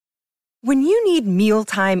When you need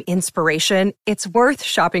mealtime inspiration, it's worth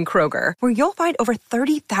shopping Kroger, where you'll find over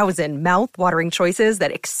 30,000 mouth-watering choices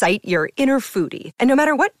that excite your inner foodie. And no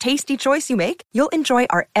matter what tasty choice you make, you'll enjoy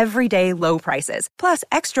our everyday low prices, plus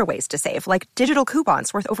extra ways to save, like digital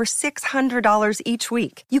coupons worth over $600 each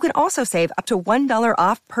week. You can also save up to $1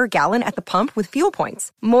 off per gallon at the pump with fuel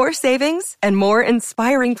points. More savings and more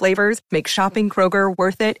inspiring flavors make shopping Kroger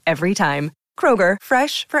worth it every time. Kroger,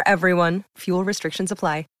 fresh for everyone. Fuel restrictions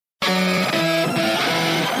apply.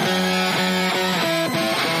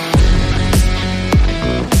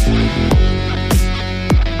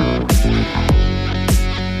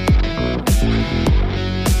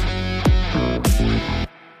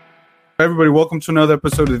 Everybody, welcome to another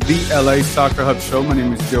episode of the LA Soccer Hub Show. My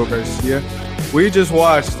name is Joe Garcia. We just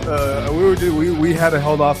watched. We had to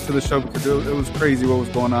hold off to the show because it was crazy what was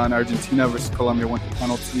going on. Argentina versus Colombia went to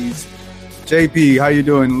penalties. JP, how you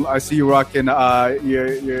doing? I see you rocking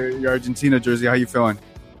your Argentina jersey. How you feeling?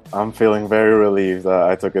 I'm feeling very relieved.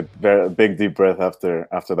 I took a big deep breath after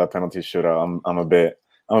that penalty shootout. I'm a bit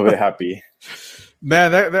happy.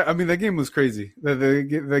 Man, that game was crazy.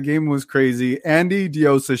 The game was crazy. Andy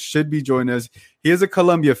Diosa should be joining us. He is a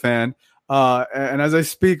Colombia fan. And as I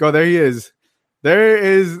speak, there he is. There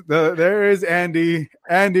is Andy.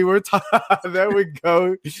 Andy, there we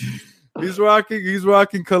go. He's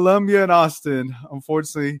rocking Colombia and Austin.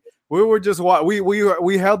 Unfortunately, we were just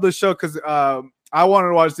we held the show because I wanted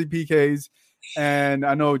to watch the PKs, and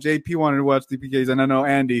I know JP wanted to watch the PKs, and I know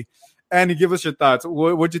Andy. Andy, give us your thoughts.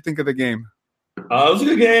 What'd you think of the game? It was a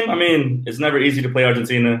good game. I mean, it's never easy to play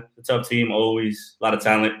Argentina. It's a tough team, always a lot of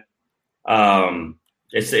talent.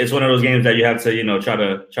 It's one of those games that you have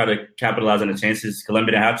to try to capitalize on the chances.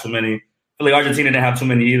 Colombia didn't have too many. I feel like Argentina didn't have too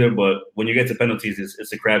many either. But when you get to penalties,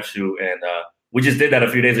 it's a crapshoot, and we just did that a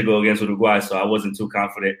few days ago against Uruguay, so I wasn't too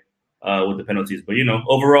confident with the penalties. But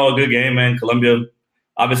overall, a good game, man. Colombia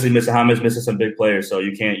obviously missing some big players, so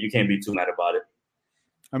you can't be too mad about it.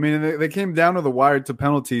 I mean, they came down to the wire to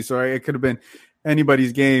penalties, so it could have been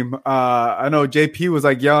anybody's game. I know JP was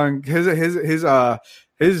like yelling.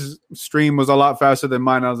 His stream was a lot faster than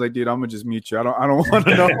mine. I was like, dude, I'm gonna just mute you. I don't want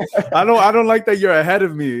to know. I don't like that you're ahead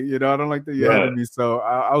of me. I don't like that you're ahead of me. So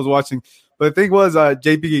I was watching. But the thing was,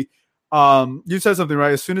 JP, you said something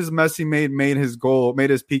right. As soon as Messi made his goal, made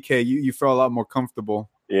his PK, you felt a lot more comfortable.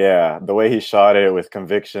 Yeah, the way he shot it with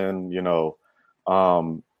conviction,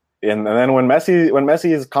 And then when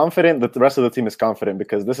Messi is confident, the rest of the team is confident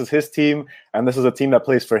because this is his team and this is a team that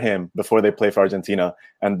plays for him before they play for Argentina.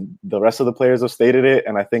 And the rest of the players have stated it,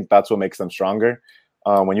 and I think that's what makes them stronger.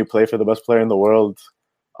 When you play for the best player in the world,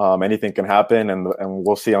 anything can happen, and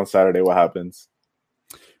we'll see on Saturday what happens.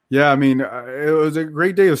 Yeah, I mean, it was a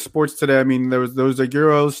great day of sports today. I mean, there was the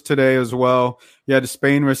Euros today as well. You had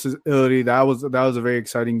Spain versus Italy. That was a very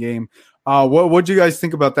exciting game. What do you guys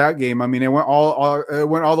think about that game? I mean, it went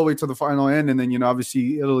all the way to the final end, and then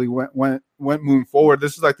obviously Italy went moving forward.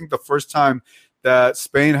 This is, I think, the first time that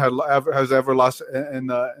Spain has ever lost in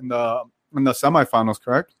the semifinals.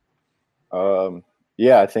 Correct?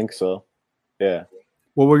 Yeah, I think so. Yeah.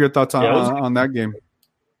 What were your thoughts on that game?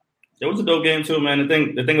 It was a dope game too, man.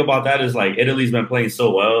 The thing about that is like Italy's been playing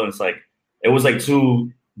so well, and it's like it was like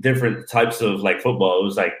two different types of like football. It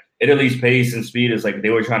was like Italy's pace and speed is like they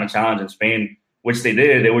were trying to challenge, in Spain, which they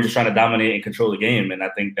did. They were just trying to dominate and control the game, and I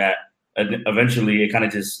think that eventually it kind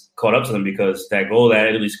of just caught up to them because that goal that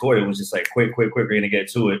Italy scored, it was just like quick, we're going to get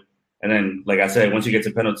to it. And then, like I said, once you get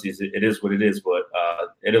to penalties, it is what it is. But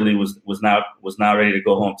Italy was not ready to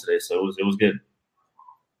go home today, so it was good.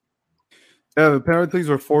 Yeah, the penalties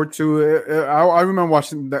were 4-2. I remember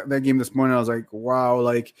watching that game this morning. I was like, wow,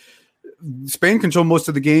 like Spain controlled most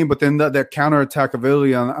of the game, but then that counterattack of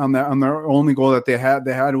Italy on their only goal that they had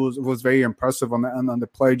was very impressive on the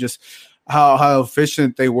play, just how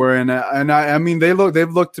efficient they were. And I mean, they've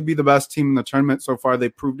looked to be the best team in the tournament so far. They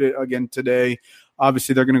proved it again today.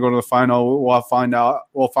 Obviously, they're going to go to the final. We'll find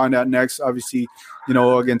out next, obviously,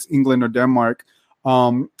 against England or Denmark.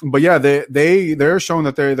 But yeah, they're showing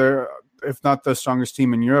that they're if not the strongest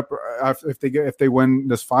team in Europe if they win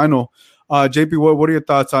this final. JP, what are your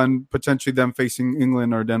thoughts on potentially them facing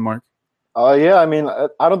England or Denmark? Yeah, I mean,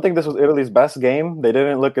 I don't think this was Italy's best game. They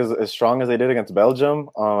didn't look as strong as they did against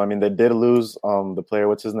Belgium. I mean, they did lose the player,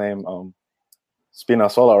 what's his name?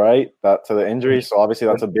 Spinazzola, right? That to the injury. So obviously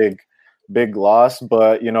that's a big loss.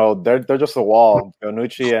 But they're just a wall.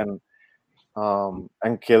 Bonucci and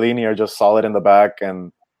Chiellini are just solid in the back,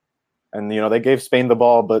 and they gave Spain the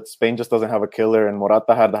ball, but Spain just doesn't have a killer. And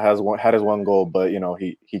Morata had his one goal, but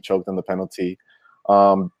he choked in the penalty.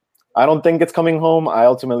 I don't think it's coming home. I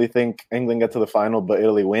ultimately think England get to the final, but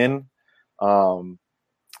Italy win.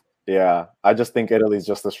 Yeah, I just think Italy's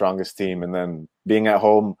just the strongest team, and then being at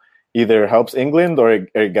home either helps England or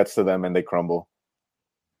it gets to them and they crumble.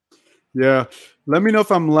 Yeah. Let me know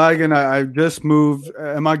if I'm lagging. I just moved.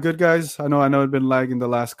 Am I good, guys? I know I've been lagging the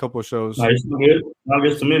last couple of shows. Nice, good. Not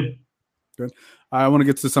good to me. Good. I want to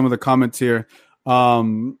get to some of the comments here.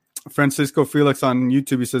 Francisco Felix on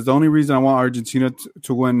YouTube, he says, the only reason I want Argentina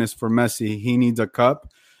to win is for Messi. He needs a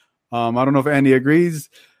cup. I don't know if Andy agrees.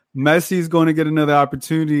 Messi is going to get another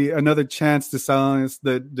opportunity, another chance to silence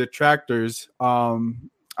the detractors.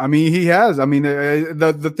 I mean, he has. I mean,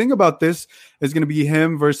 the thing about this is going to be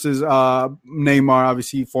him versus Neymar,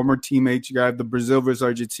 obviously former teammates. You got the Brazil versus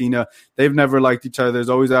Argentina. They've never liked each other. There's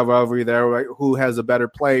always a rivalry there, right? Who has the better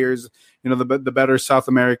players? You know, the better South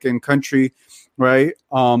American country, right?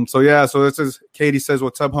 So this is Katie says,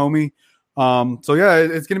 "What's up, homie?" So yeah,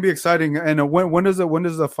 it's going to be exciting. And when does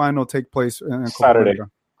the final take place? In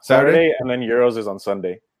Saturday, and then Euros is on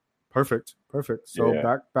Sunday. Perfect. So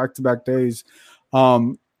yeah. back to back days.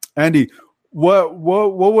 Andy, what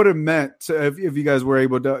would it meant if you guys were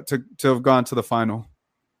able to have gone to the final?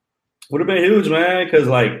 Would have been huge, man. Because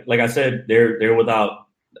like I said, they're without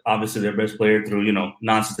obviously their best player through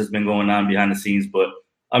nonsense that's been going on behind the scenes. But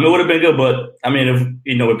I mean, it would have been good. But I mean,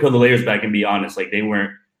 if we peel the layers back and be honest, like they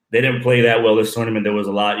didn't play that well this tournament. There was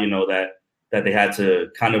a lot, that they had to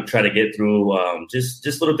kind of try to get through.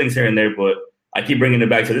 Just little things here and there, but. I keep bringing it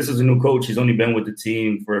back to this is a new coach. He's only been with the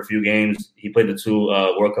team for a few games. He played the two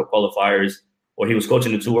World Cup qualifiers, or he was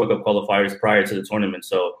coaching the two World Cup qualifiers prior to the tournament.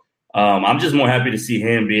 So I'm just more happy to see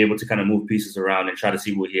him be able to kind of move pieces around and try to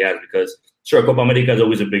see what he has because, sure, Copa America is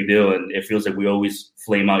always a big deal, and it feels like we always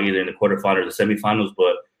flame out either in the quarterfinals or the semifinals.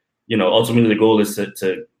 But, ultimately the goal is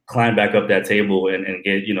to climb back up that table and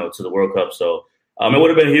get, to the World Cup. So it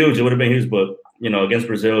would have been huge. But against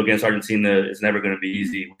Brazil, against Argentina, it's never going to be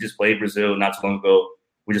easy. We just played Brazil not too long ago.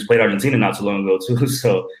 We just played Argentina not too long ago, too.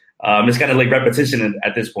 So it's kind of like repetition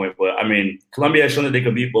at this point. But, I mean, Colombia has shown that they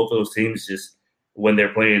could beat both of those teams just when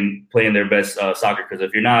they're playing their best soccer. Because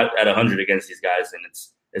if you're not at 100 against these guys, then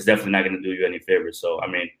it's definitely not going to do you any favors. So, I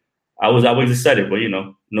mean, I was excited. But,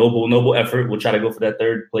 noble effort. We'll try to go for that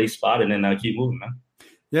third place spot and then keep moving, man.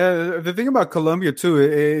 Yeah, the thing about Colombia, too,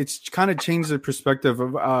 it's kind of changed the perspective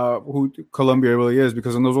of who Colombia really is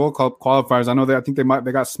because in those World Cup qualifiers, I think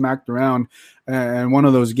they got smacked around in one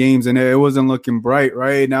of those games, and it wasn't looking bright.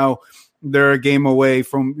 Right now, they're a game away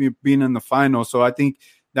from being in the final. So I think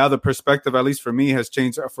now the perspective, at least for me, has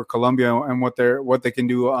changed for Colombia and what they can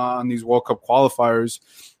do on these World Cup qualifiers.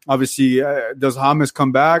 Obviously, does James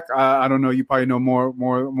come back? I don't know. You probably know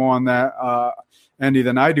more on that. Andy,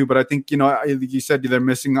 than I do, but I think, you said they're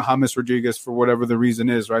missing James Rodriguez for whatever the reason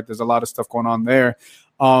is, right? There's a lot of stuff going on there.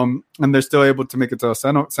 And they're still able to make it to a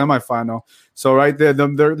semifinal. So right there,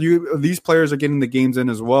 these players are getting the games in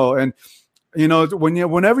as well. And,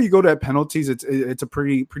 whenever you go to penalties, it's a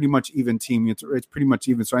pretty much even team. It's pretty much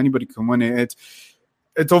even. So anybody can win it.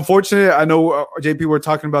 It's unfortunate. I know, JP, we're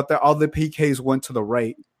talking about that. All the PKs went to the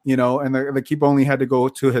right, and the keeper only had to go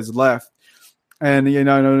to his left. And I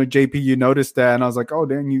know JP, you noticed that, and I was like, "Oh,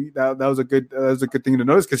 dang, that was a good thing to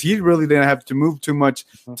notice," because he really didn't have to move too much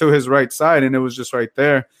to his right side, and it was just right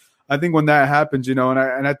there. I think when that happens, and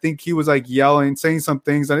I think he was like yelling, saying some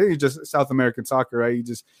things. I think it's just South American soccer, right?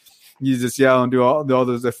 You just yell and do all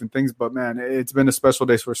those different things. But man, it's been a special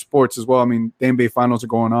day for sports as well. I mean, the NBA finals are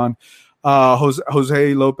going on.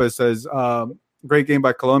 Jose Lopez says, "Great game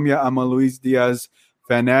by Colombia. I'm a Luis Diaz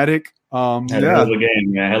fanatic." Hell of a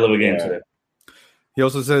game, man. Hell of a game today. He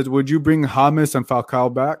also says, would you bring James and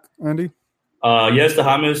Falcao back, Andy? Yes, to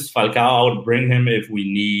James. Falcao, I would bring him if we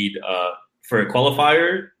need for a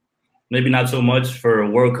qualifier. Maybe not so much for a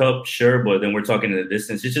World Cup, sure, but then we're talking in the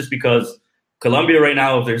distance. It's just because Colombia right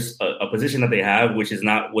now, if there's a position that they have, which is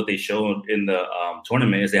not what they showed in the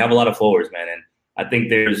tournament, is they have a lot of forwards, man. And I think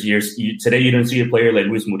there's years today you don't see a player like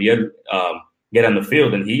Luis Muriel get on the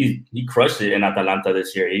field, and he crushed it in Atalanta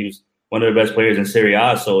this year. He was one of the best players in Serie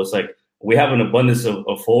A, so it's like, we have an abundance of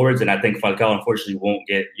forwards, and I think Falcao unfortunately won't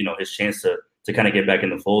get, his chance to kind of get back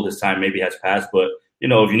in the fold. His time maybe has passed, but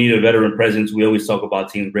if you need a veteran presence, we always talk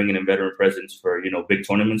about teams bringing in veteran presence for big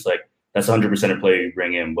tournaments. Like that's 100% a player you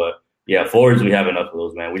bring in. But yeah, forwards we have enough of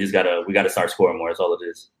those, man. We gotta start scoring more. That's all it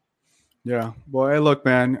is. Yeah, well, hey, look,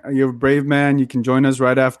 man, you're a brave man. You can join us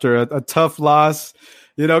right after a tough loss.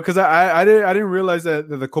 Because I didn't realize that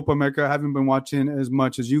the Copa America, I haven't been watching as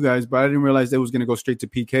much as you guys, but I didn't realize it was going to go straight to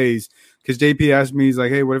PKs because JP asked me, he's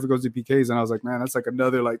like, hey, what if it goes to PKs? And I was like, man, that's like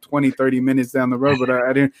another 20, 30 minutes down the road. But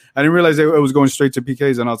I didn't realize it was going straight to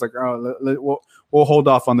PKs. And I was like, oh, we'll hold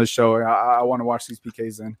off on the show. I want to watch these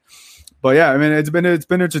PKs then. But yeah, I mean, it's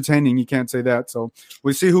been entertaining. You can't say that. So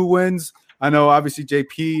we'll see who wins. I know, obviously,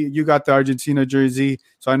 JP, you got the Argentina jersey,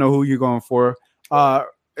 so I know who you're going for.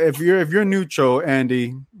 If you're neutral,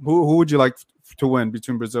 Andy, who would you like to win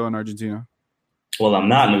between Brazil and Argentina? Well, I'm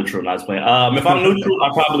not neutral. Not playing. If I'm neutral, I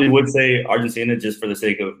probably would say Argentina just for the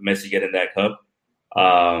sake of Messi getting that cup.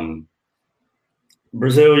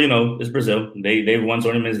 Brazil, it's Brazil. They've won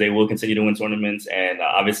tournaments. They will continue to win tournaments, and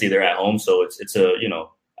obviously they're at home, so it's a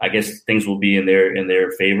I guess things will be in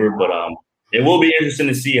their favor. But it will be interesting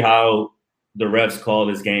to see how the refs call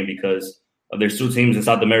this game because there's two teams in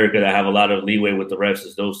South America that have a lot of leeway with the refs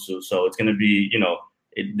as those two. So it's going to be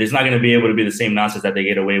there's not going to be able to be the same nonsense that they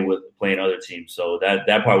get away with playing other teams. So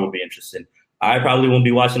that part will be interesting. I probably won't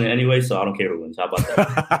be watching it anyway, so I don't care who wins. How about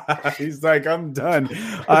that? He's like, I'm done.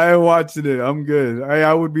 I ain't watching it. I'm good.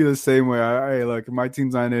 I would be the same way. Look, if my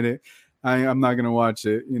team's not in it, I'm not gonna watch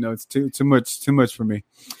it. It's too much for me.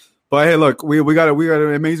 But hey, look, we got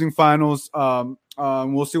an amazing finals.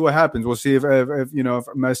 We'll see what happens. We'll see if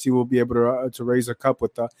Messi will be able to raise a cup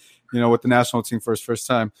with the national team for his first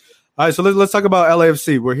time. All right, so let's talk about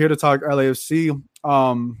LAFC. We're here to talk LAFC.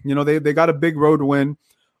 They got a big road win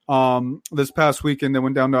this past weekend. They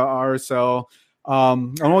went down to RSL. I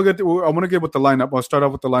want to get with the lineup. I'll start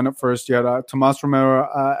off with the lineup first. You had Tomas Romero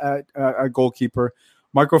at goalkeeper,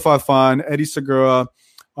 Marco Farfan, Eddie Segura,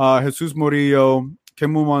 Jesus Murillo,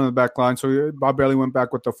 Kim Muma on the back line. So Bob Bradley went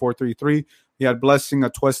back with the 4-3-3. He had Blessing,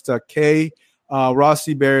 Atuesta, K,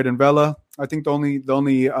 Rossi, Barrett, and Vela. I think the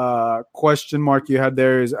only question mark you had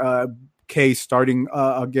there is K starting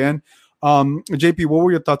again. JP, what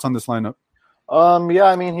were your thoughts on this lineup? Yeah,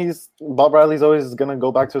 I mean, Bob Bradley's always gonna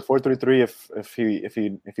go back to his 4-3-3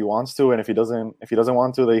 if he wants to, and if he doesn't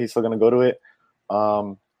want to, then he's still gonna go to it.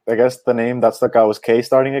 I guess the name that stuck out was K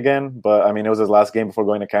starting again, but I mean, it was his last game before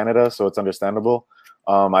going to Canada, so it's understandable.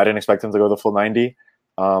 I didn't expect him to go the full 90.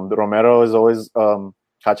 The Romero is always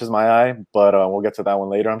catches my eye, but we'll get to that one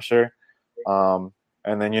later, I'm sure. And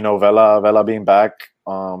then Vela being back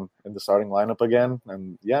in the starting lineup again,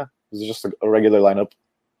 and yeah, it was just a regular lineup.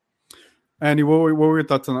 Andy, what were your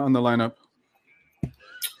thoughts on the lineup?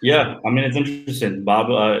 Yeah, I mean, it's interesting. Bob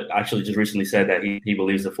actually just recently said that he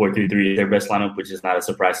believes the 4-3-3 is their best lineup, which is not a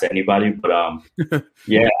surprise to anybody. But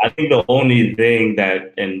yeah, I think the only thing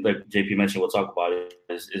that, and like JP mentioned, we'll talk about it,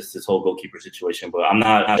 is this whole goalkeeper situation. But I'm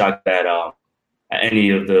not shocked at any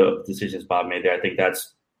of the decisions Bob made there. I think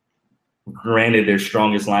that's granted their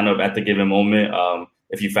strongest lineup at the given moment.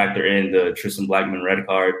 If you factor in the Tristan Blackman red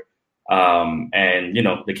card. And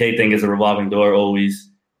the K thing is a revolving door always.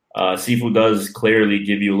 Sifu does clearly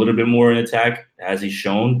give you a little bit more in attack, as he's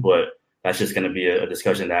shown, but that's just going to be a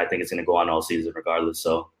discussion that I think is going to go on all season regardless.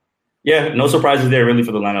 So, yeah, no surprises there really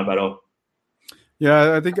for the lineup at all.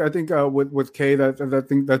 Yeah, I think with K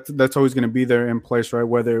that's always going to be there in place, right?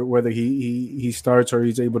 Whether he starts or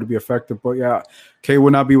he's able to be effective. But yeah, K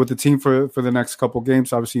will not be with the team for the next couple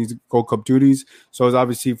games. Obviously, he's Gold Cup duties, so it's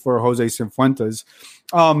obviously for Jose Cifuentes.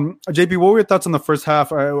 JP, what were your thoughts on the first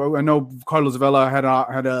half? I know Carlos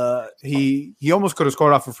Vela he almost could have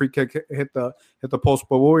scored off a free kick, hit the post.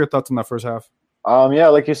 But what were your thoughts on that first half? Yeah,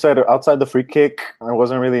 like you said, outside the free kick, there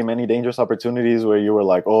wasn't really many dangerous opportunities where you were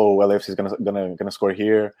like, "Oh, well, LAFC is gonna score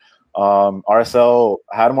here." RSL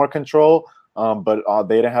had more control, but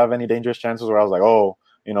they didn't have any dangerous chances where I was like, "Oh,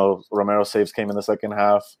 Romero's saves came in the second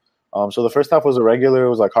half." So the first half was irregular. It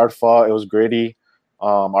was like hard fought. It was gritty.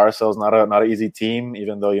 RSL is not an easy team,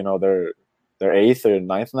 even though they're 8th or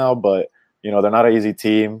 9th now, but they're not an easy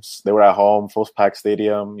team. They were at home, full packed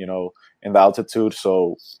stadium, in the altitude,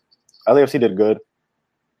 so. LAFC did good.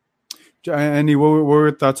 Andy, what were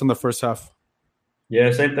your thoughts on the first half?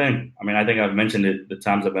 Yeah, same thing. I mean, I think I've mentioned it the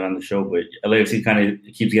times I've been on the show, but LAFC kind of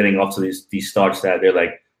keeps getting off to these starts that they're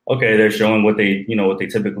like, okay, they're showing what they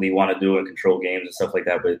typically want to do and control games and stuff like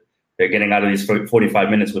that, but they're getting out of these 45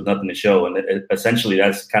 minutes with nothing to show, and essentially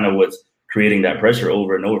that's kind of what's creating that pressure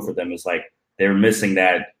over and over for them. It's like they're missing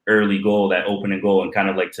that early goal, that opening goal, and kind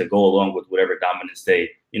of like to go along with whatever dominance they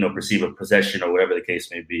perceive of possession or whatever the case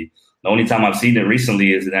may be. The only time I've seen it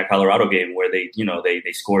recently is in that Colorado game where they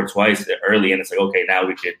scored twice early, and it's like, okay, now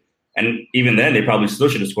we could. And even then, they probably still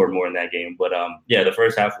should have scored more in that game. But yeah, the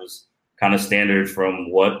first half was kind of standard from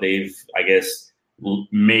what they've, I guess,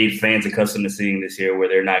 made fans accustomed to seeing this year, where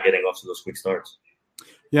they're not getting off to those quick starts.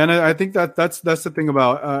 Yeah, and I think that's the thing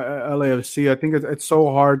about LAFC. I think it's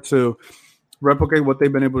so hard to replicate what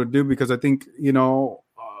they've been able to do because I think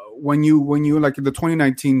when you like the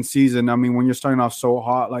 2019 season, I mean, when you're starting off so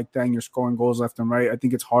hot like that and you're scoring goals left and right, I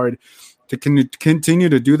think it's hard to continue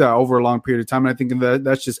to do that over a long period of time. And I think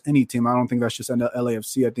that's just any team. I don't think that's just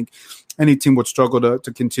LAFC. I think any team would struggle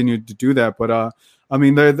to continue to do that. But I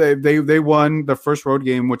mean, they won the first road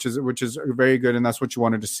game, which is very good, and that's what you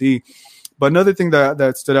wanted to see. But another thing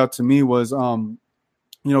that stood out to me was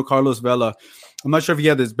Carlos Vela. I'm not sure if he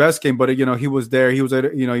had his best game, but he was there. He was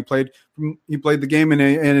he played the game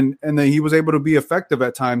and then he was able to be effective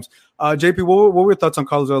at times. JP, what were your thoughts on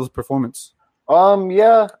Carlos Vela's performance?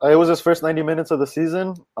 Yeah, it was his first 90 minutes of the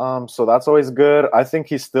season. So that's always good. I think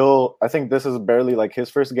this is barely like his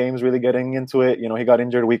first games really getting into it. He got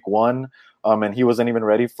injured week 1. And he wasn't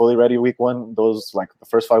even fully ready week 1. Those like the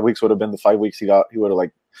first 5 weeks would have been the 5 weeks he would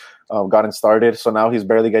have gotten started. So now he's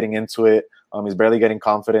barely getting into it. He's barely getting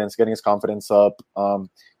his confidence up.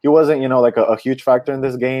 He wasn't, like a huge factor in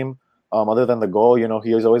this game. Other than the goal,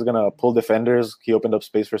 he was always going to pull defenders. He opened up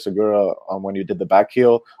space for Segura when you did the back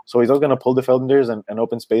heel. So he's always going to pull defenders and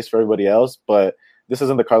open space for everybody else. But this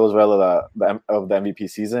isn't the Carlos Vela of the MVP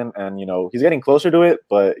season. And, he's getting closer to it.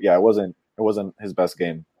 But yeah, it wasn't his best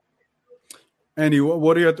game. Andy,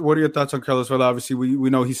 what are your thoughts on Carlos Vela? Obviously, we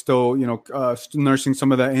know he's still nursing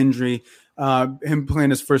some of that injury. Him playing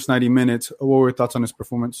his first 90 minutes. What were your thoughts on his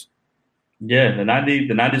performance? Yeah, the 90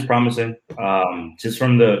 is promising. Just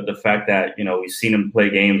from the fact that we've seen him play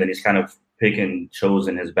games and he's kind of pick and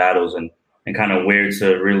chosen his battles and kind of where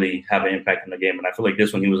to really have an impact on the game. And I feel like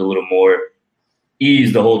this one he was a little more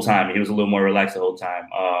eased the whole time. He was a little more relaxed the whole time.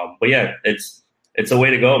 But yeah, it's a way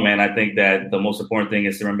to go, man. I think that the most important thing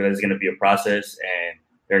is to remember that it's going to be a process and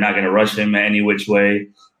they're not going to rush him any which way.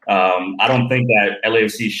 I don't think that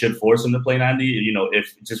LAFC should force him to play 90,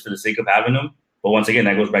 if just for the sake of having him. But once again,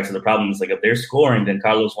 that goes back to the problem. It's like if they're scoring, then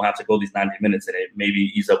Carlos will have to go these 90 minutes and it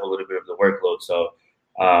maybe ease up a little bit of the workload. So,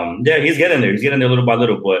 yeah, he's getting there. He's getting there little by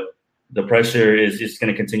little, but the pressure is just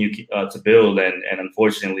going to continue to build. And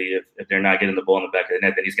unfortunately, if they're not getting the ball in the back of the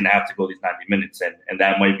net, then he's going to have to go these 90 minutes. And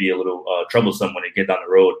that might be a little troublesome when they get down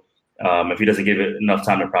the road if he doesn't give it enough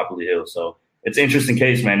time to properly heal. So it's an interesting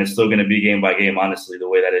case, man. It's still going to be game by game, honestly, the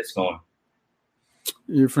way that it's going.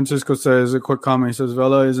 Francisco says a quick comment. He says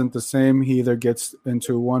Vela isn't the same. He either gets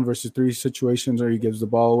into 1 versus 3 situations or he gives the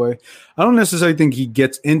ball away. I don't necessarily think he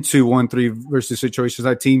gets into 1-3 versus situations.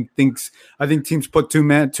 I think teams put two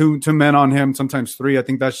men on him, sometimes 3. I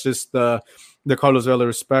think that's just the Carlos Vela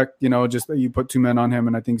respect. Just that you put 2 men on him,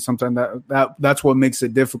 and I think sometimes that's what makes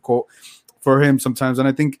it difficult for him sometimes. And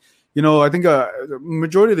I think. I think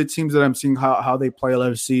majority of the teams that I'm seeing how they play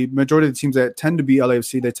LAFC, majority of the teams that tend to be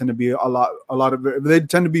LAFC, they tend to be they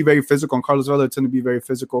tend to be very physical. And Carlos Vela tend to be very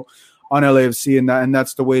physical on LAFC, and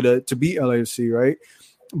that's the way to beat LAFC, right?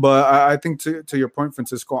 But I think to your point,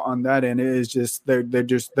 Francisco, on that end, it is just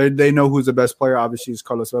they know who's the best player. Obviously, is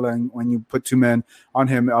Carlos Vela, and when you put 2 men on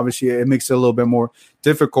him, obviously it makes it a little bit more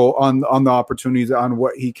difficult on the opportunities on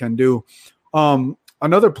what he can do.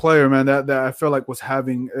 Another player, man, that I feel like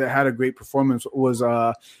had a great performance was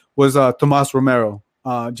Tomas Romero.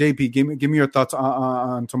 JP, give me your thoughts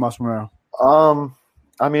on Tomas Romero.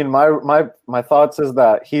 I mean, my thoughts is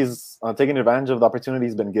that he's taking advantage of the opportunity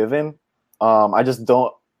he's been given. I just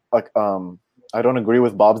don't I don't agree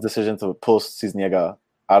with Bob's decision to pull Cisniega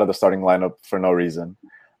out of the starting lineup for no reason.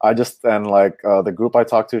 The group I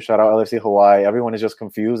talked to, shout out LFC Hawaii, everyone is just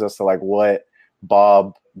confused as to what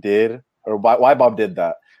Bob did. Or why Bob did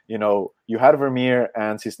that. You had Vermeer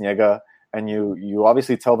and Cisniega, and you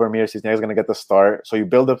obviously tell Vermeer Cisniega's going to get the start. So you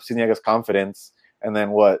build up Cisniega's confidence, and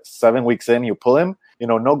then 7 weeks in, you pull him?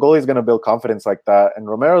 No goalie's going to build confidence like that. And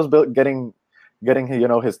Romero's getting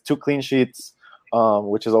his 2 clean sheets,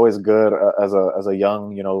 which is always good as a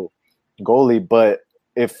young, goalie. But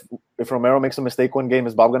if Romero makes a mistake one game,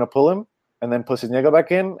 is Bob going to pull him and then put Cisniega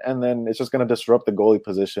back in? And then it's just going to disrupt the goalie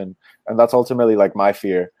position. And that's ultimately my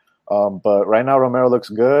fear. But right now, Romero looks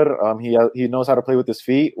good. He knows how to play with his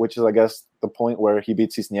feet, which is, I guess, the point where he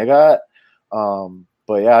beats Cisniega at.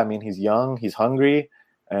 But yeah, I mean, he's young, he's hungry,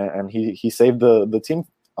 and he saved the team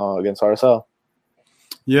against RSL.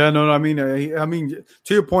 Yeah, no, I mean, to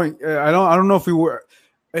your point, I don't know if we were.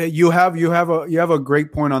 You have a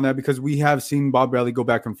great point on that because we have seen Bob Bradley go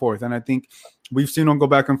back and forth, and I think we've seen him go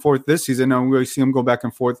back and forth this season, and we see him go back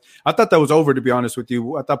and forth. I thought that was over, to be honest with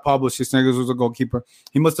you. I thought Pablo Cisneros was a goalkeeper.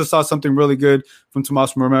 He must have saw something really good from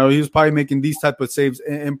Tomas Romero. He was probably making these type of saves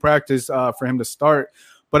in practice for him to start.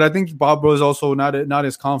 But I think Bob was also not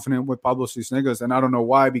as confident with Pablo Cisneros, and I don't know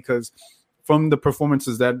why, because from the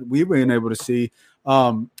performances that we've been able to see,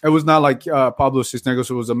 it was not like Pablo Cisneros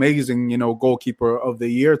was amazing, goalkeeper of the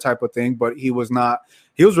year type of thing, but he was not.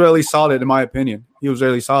 He was really solid, in my opinion. He was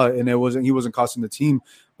really solid, and he wasn't costing the team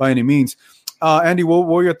by any means. Andy, what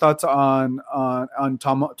were your thoughts on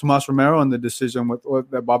Tomas Romero and the decision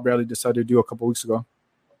that Bob Bradley decided to do a couple weeks ago?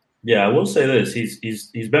 Yeah, I will say this: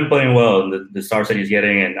 he's been playing well in the starts that he's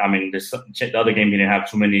getting, and I mean, the other game he didn't have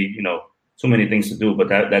too many things to do, but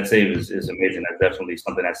that save is amazing. That's definitely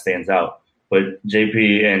something that stands out. But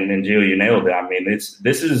JP and Gio, you nailed it. I mean, this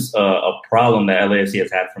is a problem that LAFC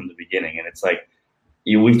has had from the beginning, and it's like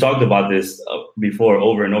we've talked about this before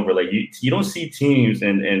over and over. Like you don't see teams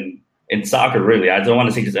in soccer, really. I don't want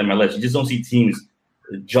to say just MLS. You just don't see teams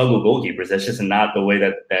juggle goalkeepers. That's just not the way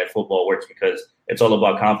that football works, because it's all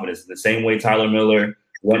about confidence. The same way Tyler Miller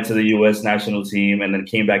went to the U.S. national team and then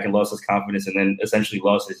came back and lost his confidence and then essentially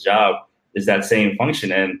lost his job is that same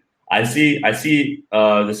function. And I see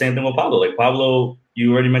the same thing with Pablo. Like Pablo,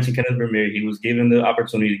 you already mentioned Kenneth Vermeer. He was given the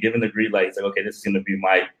opportunity, given the green light. He's like, okay, this is going to be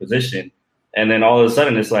my position. And then all of a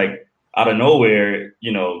sudden it's like out of nowhere,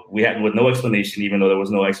 we had with no explanation, even though there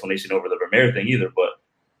was no explanation over the Vermeer thing either. But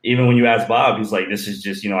even when you ask Bob, he's like, this is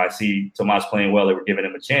just, I see Tomas playing well. They were giving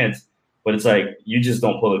him a chance. But it's like, you just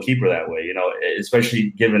don't pull a keeper that way,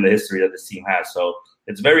 especially given the history that this team has. So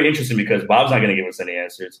it's very interesting because Bob's not going to give us any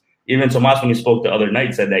answers. Even Tomas, when he spoke the other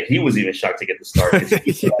night, said that he was even shocked to get the start.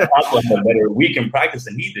 He had a better week in practice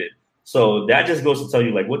than he did. So that just goes to tell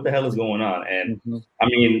you, like, what the hell is going on? And, I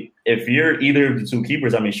mean, if you're either of the two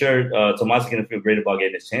keepers, I mean, sure, Tomas is going to feel great about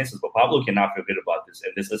getting his chances, but Pablo cannot feel good about this.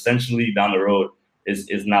 And this essentially down the road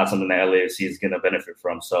is not something that LAFC is going to benefit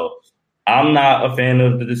from. So I'm not a fan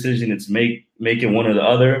of the decision. It's make it one or the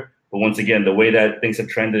other. But once again, the way that things have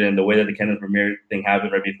trended and the way that the Kenneth Vermeer thing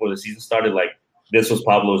happened right before the season started, like, this was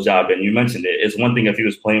Pablo's job. And you mentioned it. It's one thing if he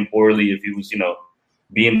was playing poorly, if he was,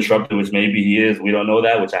 being disruptive, which maybe he is. We don't know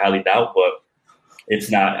that, which I highly doubt. But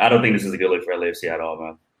it's not. I don't think this is a good look for LAFC at all,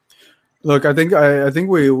 man. Look, I think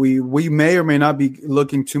we may or may not be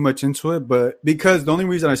looking too much into it, but because the only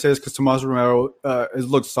reason I say this is because Tomas Romero has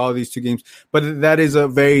looked solid these two games, but that is a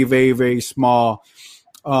very, very, very small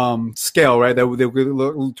scale, right? That they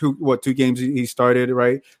look two games he started,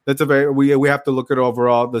 right? That's a very we have to look at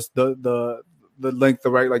overall the length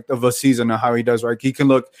of of a season and how he does, right? He can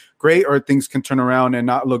look great or things can turn around and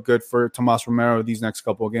not look good for Tomas Romero these next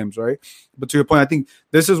couple of games, right? But to your point, I think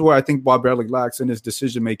this is where I think Bob Bradley lacks in his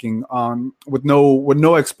decision making with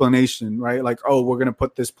no explanation, right? Like, oh, we're gonna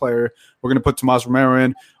put this player, we're gonna put Tomas Romero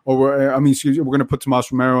in, or we're gonna put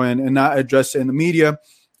Tomas Romero in and not address it in the media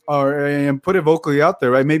and put it vocally out there,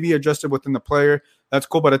 right? Maybe address it within the player. That's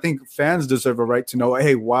cool, but I think fans deserve a right to know,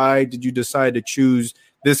 hey, why did you decide to choose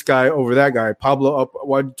this guy over that guy?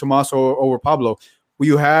 Why Tomas over Pablo? Well,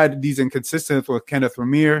 you had these inconsistencies with Kenneth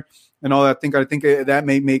Vermeer and all that. I think that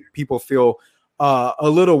may make people feel a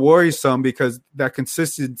little worrisome because that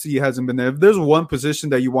consistency hasn't been there. If there's one position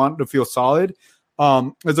that you want to feel solid,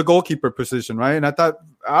 it's a goalkeeper position, right? And I thought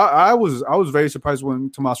I was very surprised when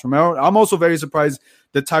Tomas Romero. I'm also very surprised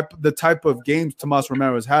the type of games Tomas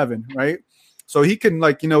Romero is having, right? So he can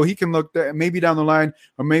he can look maybe down the line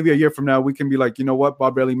or maybe a year from now, we can be like, you know what,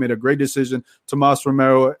 Bob Bradley made a great decision. Tomas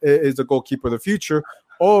Romero is the goalkeeper of the future.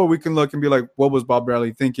 Or we can look and be like, what was Bob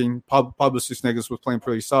Bradley thinking? Pablo Cisneros was playing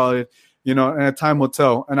pretty solid, and time will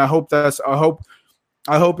tell. And I hope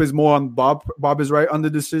is more on Bob. Bob is right on the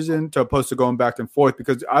decision to opposed to going back and forth,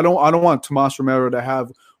 because I don't want Tomas Romero to have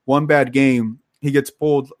one bad game. He gets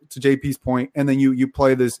pulled, to JP's point, and then you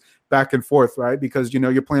play this back and forth, right? Because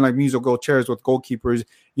you're playing like musical chairs with goalkeepers,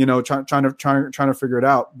 trying to figure it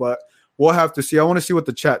out. But we'll have to see. I want to see what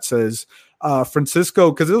the chat says. Francisco,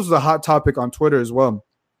 because this was a hot topic on Twitter as well.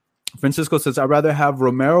 Francisco says, I'd rather have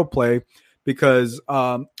Romero play because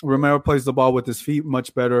Romero plays the ball with his feet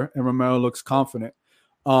much better, and Romero looks confident.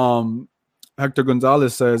 Hector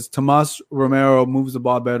Gonzalez says, Tomas Romero moves the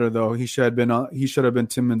ball better, though. He should have been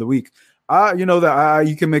Team of the Week.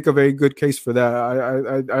 You can make a very good case for that.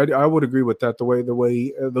 I would agree with that. The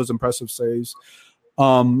way those impressive saves.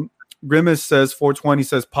 Grimace says 420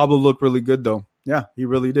 says Pablo looked really good though. Yeah, he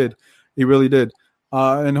really did.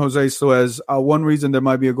 And Jose says one reason there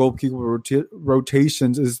might be a goalkeeper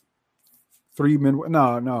rotations is 3 mid.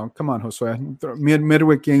 No, come on, Jose.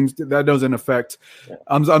 Midweek games that doesn't affect.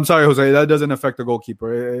 I'm sorry, Jose. That doesn't affect the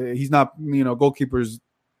goalkeeper. He's not. Goalkeepers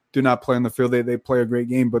do not play on the field. They play a great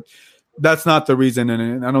game, but that's not the reason,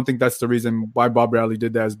 and I don't think that's the reason why Bob Bradley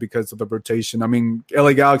did that is because of the rotation. I mean,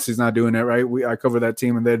 LA Galaxy's not doing it, right? I cover that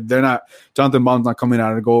team, and they're not. Jonathan Bond's not coming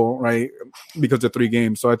out of the goal, right, because of 3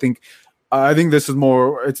 games. So I think I think this is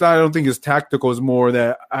more. It's not. I don't think it's tactical. It's more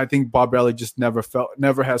that I think Bob Bradley just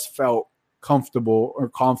never has felt comfortable or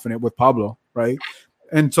confident with Pablo, right?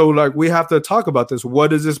 And so, like, we have to talk about this. What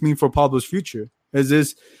does this mean for Pablo's future? Is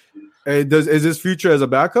this future as a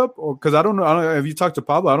backup? Or because I don't know. If you talk to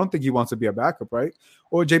Pablo, I don't think he wants to be a backup, right?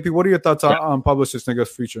 Or JP, what are your thoughts on Pablo Cisnega's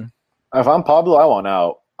future? If I'm Pablo, I want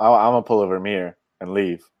out. I'm gonna pull a Vermeer and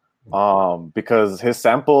leave. Because his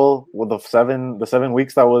sample with the 7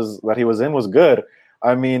 weeks that he was in was good.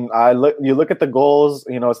 I mean, you look at the goals,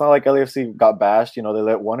 it's not like LAFC got bashed, they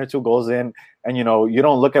let 1 or 2 goals in, and you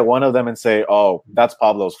don't look at one of them and say, oh, that's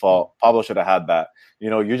Pablo's fault. Pablo should have had that.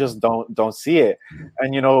 You just don't see it.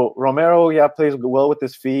 And Romero, plays well with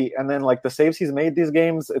his feet, and then like the saves he's made these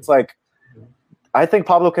games, it's like I think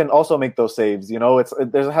Pablo can also make those saves.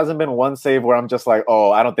 There hasn't been one save where I'm just like,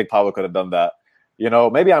 oh, I don't think Pablo could have done that.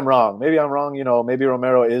 Maybe I'm wrong. Maybe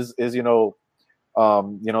Romero is this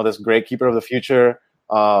great keeper of the future.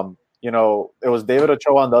 It was David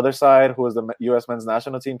Ochoa on the other side, who was the U.S. men's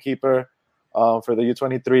national team keeper for the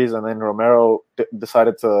U23s, and then Romero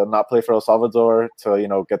decided to not play for El Salvador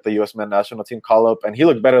to get the U.S. men's national team call up, and he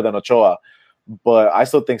looked better than Ochoa. But I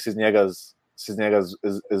still think Cisnegas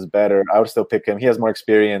is better. I would still pick him. He has more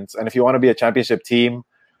experience, and if you want to be a championship team,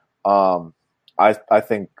 I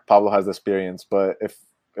think Pablo has the experience. But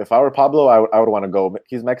if I were Pablo, I would want to go.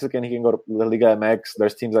 He's Mexican. He can go to La Liga MX.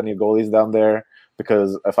 There's teams that need goalies down there.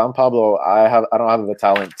 Because if I'm Pablo, I don't have the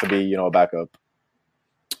talent to be a backup.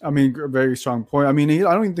 I mean, a very strong point. I mean,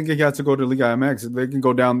 I don't even think he has to go to Liga MX. They can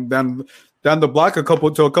go down the block a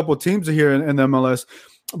couple teams here in the MLS.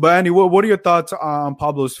 But Andy, what are your thoughts on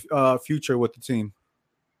Pablo's future with the team?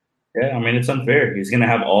 Yeah, I mean, it's unfair. He's going to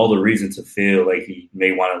have all the reason to feel like he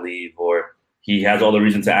may want to leave, or he has all the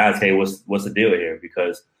reason to ask, hey, what's the deal here?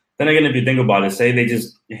 Because then again, if you think about it, say they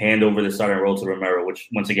just hand over the starting role to Romero, which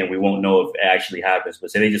once again, we won't know if it actually happens,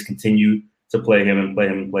 but say they just continue to play him.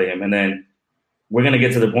 And then we're going to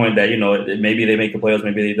get to the point that, maybe they make the playoffs,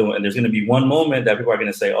 maybe they don't. And there's going to be one moment that people are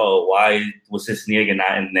going to say, oh, why was Cisniega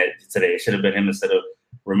not in net today? It should have been him instead of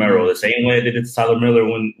Romero. The same way they did to Tyler Miller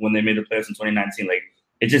when they made the playoffs in 2019. Like,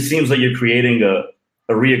 it just seems like you're creating a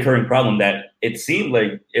reoccurring problem that it seemed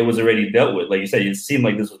like it was already dealt with. Like you said, it seemed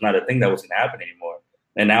like this was not a thing that was going to happen anymore.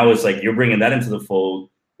 And now it's like you're bringing that into the fold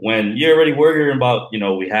when you're already worrying about,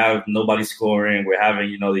 we have nobody scoring. We're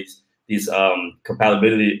having, these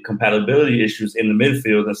compatibility issues in the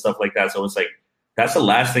midfield and stuff like that. So it's like that's the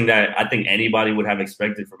last thing that I think anybody would have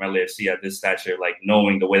expected from LAFC at this stature, like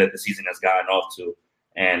knowing the way that the season has gotten off to.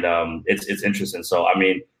 And it's interesting. So, I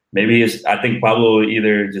mean, maybe I think Pablo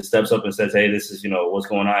either just steps up and says, hey, this is, what's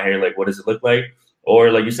going on here? Like, what does it look like?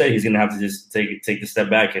 Or like you said, he's going to have to just take the step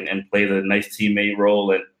back and play the nice teammate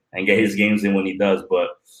role and get his games in when he does. But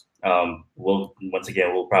we'll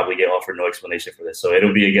probably get offered no explanation for this. So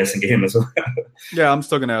it'll be a guessing game as well. Yeah, I'm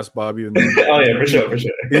still going to ask Bobby. Oh, yeah, for sure.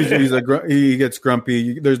 He gets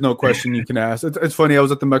grumpy. There's no question you can ask. It's funny. I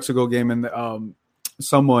was at the Mexico game and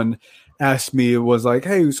someone asked me, it was like,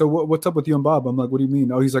 hey, so what's up with you and Bob? I'm like, what do you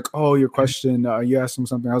mean? Oh, he's like, oh, your question, you asked him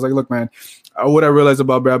something. I was like, look, man, what I realized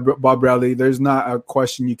about Bob Bradley, there's not a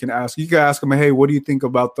question you can ask. You can ask him, hey, what do you think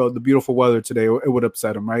about the beautiful weather today? It would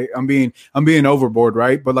upset him, right? I'm being overboard,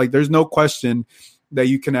 right? But like, there's no question that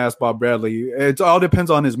you can ask Bob Bradley. It all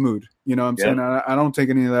depends on his mood. You know what I'm saying? I don't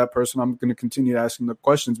take any of that personal. I'm going to continue to ask him the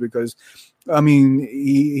questions because, I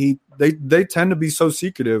mean, they tend to be so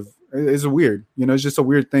secretive. It's weird. It's just a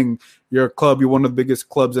weird thing. You're a club. You're one of the biggest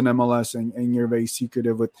clubs in MLS, and you're very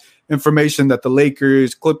secretive with information that the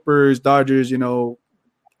Lakers, Clippers, Dodgers, are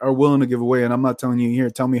willing to give away. And I'm not telling you here,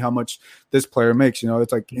 tell me how much this player makes.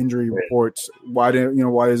 It's like injury reports. Why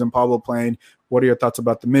isn't Pablo playing? What are your thoughts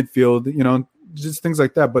about the midfield? Just things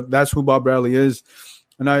like that. But that's who Bob Bradley is.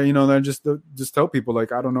 And I just tell people,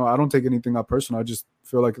 like, I don't know. I don't take anything up personal. I just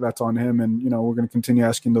feel like that's on him. And, we're going to continue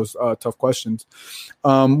asking those tough questions.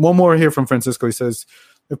 One more here from Francisco. He says,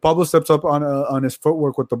 if Pablo steps up on his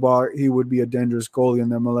footwork with the ball, he would be a dangerous goalie in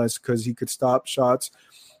the MLS because he could stop shots,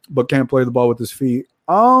 but can't play the ball with his feet.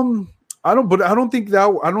 I don't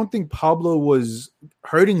think Pablo was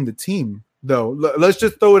hurting the team, though. Let's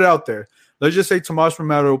just throw it out there. Let's just say Tomas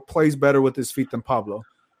Romero plays better with his feet than Pablo.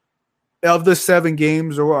 Of the 7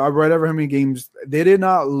 games or whatever how many games, they did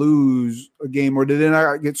not lose a game or they did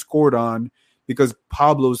not get scored on because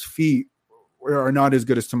Pablo's feet are not as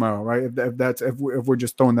good as tomorrow, right? If we're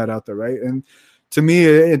just throwing that out there, right? And to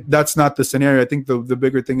me, that's not the scenario. I think the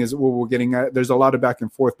bigger thing is what we're getting at. There's a lot of back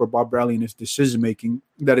and forth for Bob Bradley in his decision making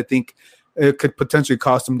that I think it could potentially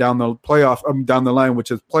cost him down the line,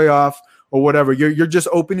 which is playoff or whatever. You're just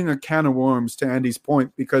opening a can of worms, to Andy's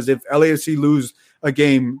point, because if LAFC lose a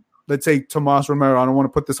game let's say Tomas Romero, I don't want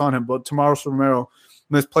to put this on him, but Tomas Romero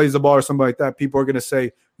misplays the ball or something like that, people are going to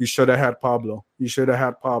say, you should have had Pablo. You should have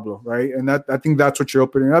had Pablo, right? And I think that's what you're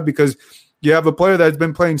opening up, because you have a player that's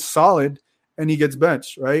been playing solid and he gets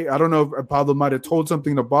benched, right? I don't know if Pablo might have told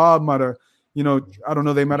something to Bob, might have, I don't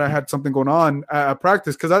know, they might have had something going on at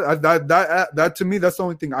practice, because that to me, that's the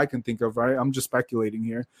only thing I can think of, right? I'm just speculating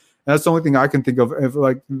here. That's the only thing I can think of. If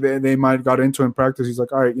like they might have got into in practice, he's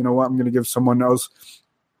like, all right, you know what, I'm going to give someone else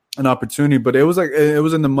an opportunity. But it was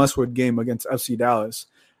in the must-win game against FC Dallas.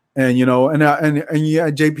 And, yeah,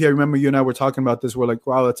 JP, I remember you and I were talking about this. We're like,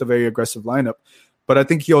 wow, that's a very aggressive lineup. But I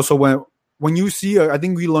think he also went, when you see, I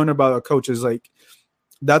think we learned about a coach is like,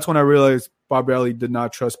 that's when I realized Bob Bradley did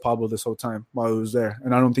not trust Pablo this whole time while he was there.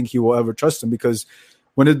 And I don't think he will ever trust him, because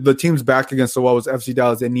when the team's back against the wall was FC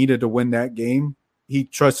Dallas, they needed to win that game. He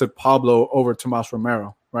trusted Pablo over Tomas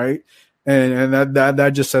Romero, right? And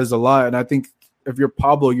that just says a lot. And I think if you're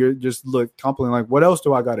Pablo, you're just complaining like, what else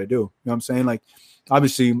do I got to do? You know what I'm saying? Like,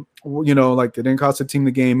 obviously, like it didn't cost the team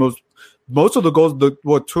the game. Most of the goals, 2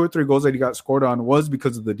 or 3 goals that he got scored on was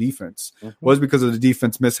because of the defense. Was because of the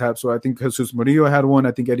defense mishap. So I think Jesus Murillo had one.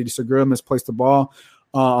 I think Eddie Segura misplaced the ball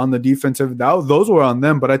on the defensive. Those were on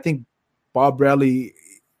them. But I think Bob Bradley,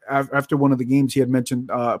 after one of the games, he had mentioned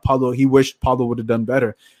Pablo. He wished Pablo would have done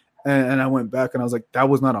better. And I went back and I was like, that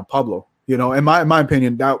was not on Pablo. In my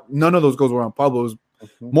opinion, that none of those goals were on Pablo. It was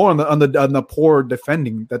more on the poor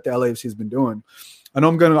defending that the LAFC has been doing. I know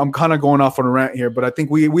I'm kind of going off on a rant here, but I think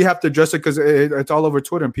we have to address it, because it's all over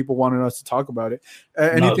Twitter and people wanted us to talk about it.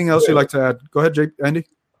 Anything else you'd like to add? Go ahead, Jake, Andy.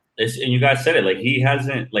 And you guys said it. Like, he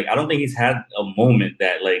hasn't, like, I don't think he's had a moment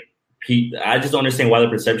that, like, I just don't understand why the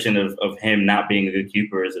perception of him not being a good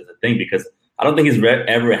keeper is a thing, because I don't think he's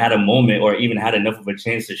ever had a moment or even had enough of a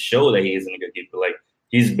chance to show that he isn't a good keeper. Like,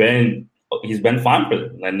 he's been fine for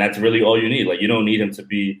them, and that's really all you need. Like, you don't need him to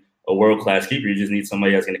be a world-class keeper. You just need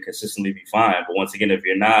somebody that's going to consistently be fine. But once again, if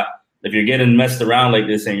you're getting messed around like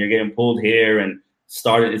this and you're getting pulled here and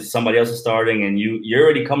somebody else is starting, and you're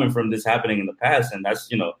already coming from this happening in the past, and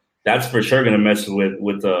that's for sure going to mess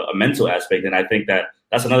with a mental aspect. And I think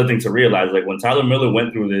that's another thing to realize. Like, when Tyler Miller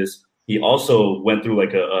went through this, he also went through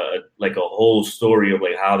like a whole story of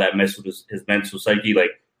like how that messed with his mental psyche,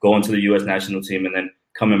 like going to the U.S. national team and then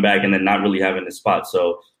coming back and then not really having his spot.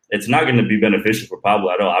 So it's not going to be beneficial for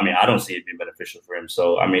Pablo at all. I mean, I don't see it being beneficial for him.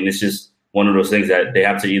 So, I mean, it's just one of those things that they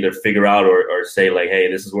have to either figure out or say like,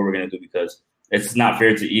 hey, this is what we're going to do, because it's not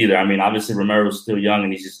fair to either. I mean, obviously Romero's still young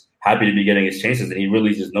and he's just happy to be getting his chances, and he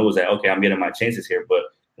really just knows that, okay, I'm getting my chances here. But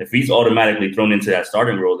if he's automatically thrown into that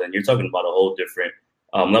starting role, then you're talking about a whole different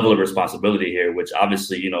level of responsibility here, which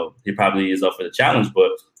obviously, he probably is up for the challenge,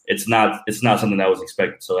 but it's not something that was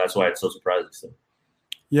expected. So that's why it's so surprising still.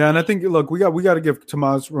 Yeah, and I think, look, we got to give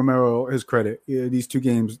Tomas Romero his credit. Yeah, these 2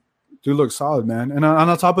 games do look solid, man. And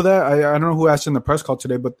on top of that, I don't know who asked in the press call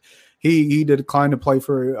today, but he did decline to play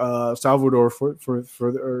for Salvador for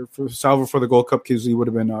Salvador for the Gold Cup, because he would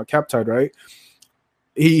have been cap tied, right?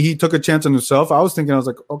 He took a chance on himself. I was thinking,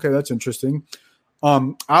 okay, that's interesting.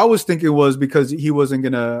 I was thinking it was because he was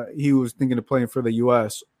thinking of playing for the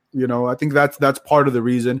U.S. I think that's part of the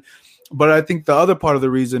reason. But I think the other part of the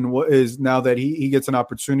reason is now that he gets an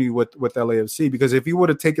opportunity with LAFC, because if he would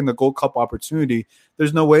have taken the Gold Cup opportunity,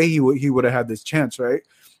 there's no way he would have had this chance, right?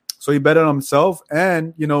 So he bet on himself,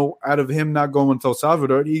 and out of him not going to El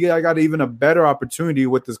Salvador, he got even a better opportunity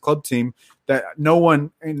with this club team that no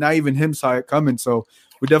one, not even him, saw it coming. So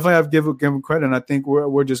we definitely have to give him credit, and I think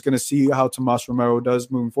we're just going to see how Tomas Romero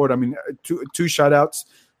does moving forward. I mean, two shutouts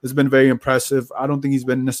has been very impressive. I don't think he's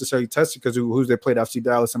been necessarily tested because of who they played, FC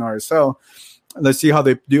Dallas and RSL. Let's see how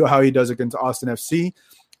he does against Austin FC.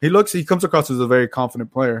 He comes across as a very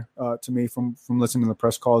confident player to me from listening to the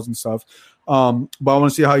press calls and stuff. But I want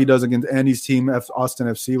to see how he does against Andy's team, Austin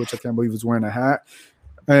FC, which I can't believe is wearing a hat.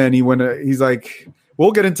 And he's like,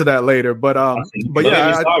 we'll get into that later. But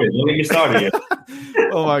yeah, don't get me started.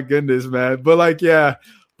 Oh my goodness, man.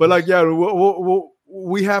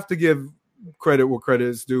 We have to give credit where credit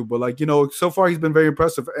is due. But so far he's been very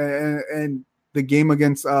impressive. And the game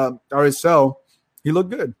against RSL, he looked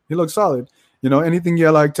good. He looked solid. Anything you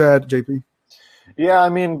like to add, JP? Yeah, I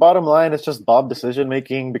mean, bottom line, it's just Bob decision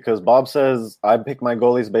making, because Bob says I pick my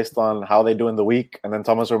goalies based on how they do in the week, and then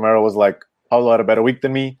Tomas Romero was like, Pablo had a better week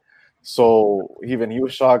than me, so even he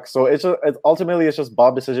was shocked. So ultimately it's just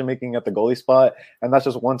Bob decision making at the goalie spot, and that's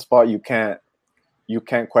just one spot you can't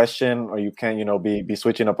question, or you can't be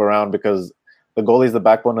switching up around, because the goalie is the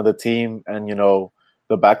backbone of the team, and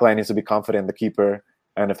the back line needs to be confident in the keeper,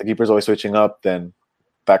 and if the keeper's always switching up, then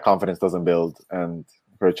that confidence doesn't build, and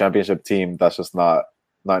for a championship team, that's just not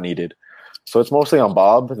needed. So it's mostly on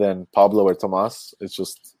Bob than Pablo or Tomas. It's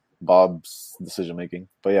just Bob's decision making.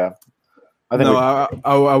 But yeah,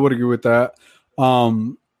 I would agree with that.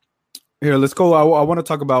 Here, let's go. I want to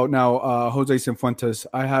talk about now Jose Cifuentes.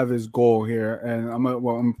 I have his goal here, and I'm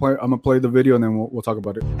gonna play the video, and then we'll talk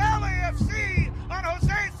about it. LAFC on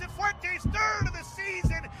Jose Cifuentes' third of the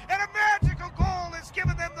season, and a magical goal has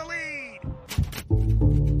given them the lead.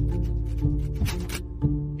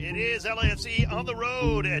 It is LAFC on the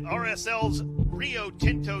road at RSL's Rio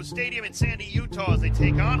Tinto Stadium in Sandy, Utah, as they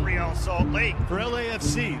take on Real Salt Lake. For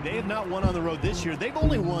LAFC, they have not won on the road this year. They've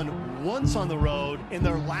only won once on the road in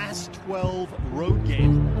their last 12 road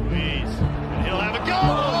games. Luis, and he'll have a go!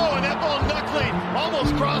 Oh, and that ball knuckling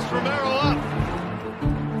almost crossed Romero up.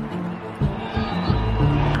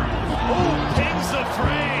 Oh, pings the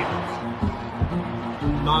frame.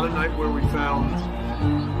 Not a night where we found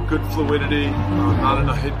good fluidity, not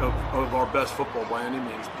a hit of our best football by any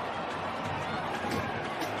means.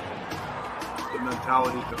 The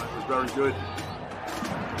mentality tonight was very good.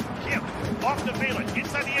 Kim off to Valen,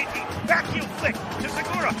 inside the 18, back heel flick to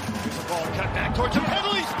Segura. Here's the ball cut back towards a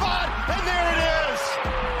penalty spot, and there it is!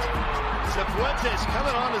 Cifuentes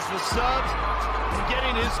coming on as the sub and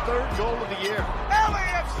getting his third goal of the year.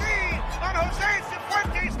 LAFC on Jose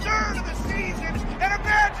Cifuentes' third of the season, and a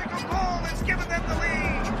magical goal has given them the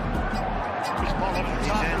lead. Here's ball over the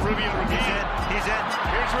top for Rubio Ravine. He's in.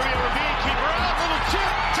 Here's Rubio Ravine, keeper out, little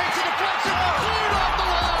chip, takes a deflection, cleared off the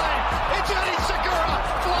line. It's Eddie Segura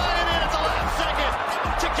flying in at the last second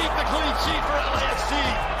to keep the clean sheet for LAFC.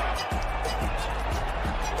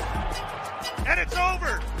 And it's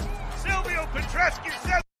over. Silvio Petrescu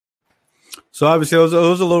says. So obviously it was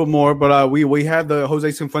a little more, but we had the Jose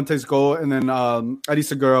Cifuentes goal, and then Eddie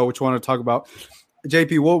Segura, which I want to talk about.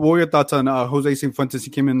 JP, what were your thoughts on Jose Cifuentes?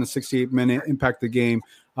 He came in the 68th minute, impacted the game.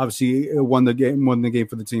 Obviously, it won the game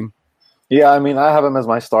for the team. Yeah, I mean, I have him as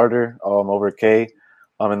my starter over K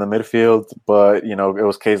in the midfield, but it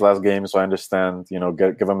was K's last game, so I understand.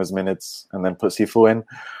 Give him his minutes and then put Sifu in.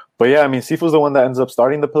 But yeah, I mean, Sifu's the one that ends up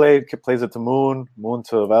starting the play, plays it to Moon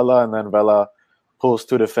to Vela, and then Vela pulls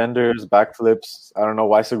two defenders, backflips. I don't know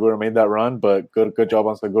why Segura made that run, but good job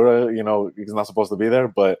on Segura. He's not supposed to be there,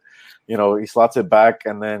 but he slots it back,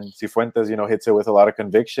 and then Cifuentes, hits it with a lot of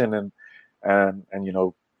conviction and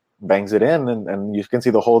bangs it in, and you can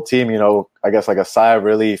see the whole team, I guess like a sigh of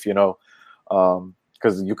relief,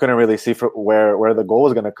 because you couldn't really see where the goal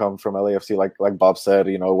was going to come from LAFC. Like Bob said,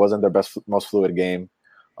 it wasn't their best, most fluid game.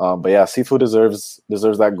 But yeah, Sifu deserves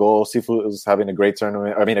that goal. Sifu is having a great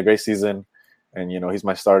tournament. I mean, a great season, and he's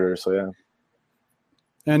my starter. So yeah.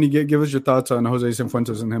 Andy, give us your thoughts on Jose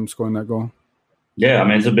Cifuentes and him scoring that goal. Yeah, I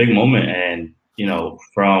mean, it's a big moment, and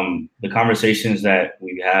from the conversations that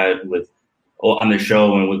we had on the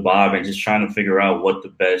show and with Bob, and just trying to figure out what the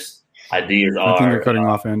best ideas are. I think you're cutting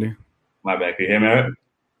off, Andy. My bad. Can you hear me? Right?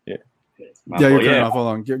 Yeah. You're cutting off. Hold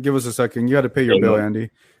on. Give us a second. You got to pay your bill, Andy.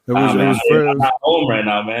 I'm not home right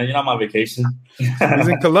now, man. You're not on my vacation. He's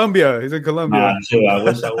in Colombia. I wish I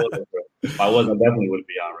was. Bro. If I was, I definitely would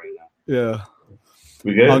be on right now. Yeah.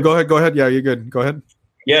 We good? Go ahead. Yeah, you're good. Go ahead.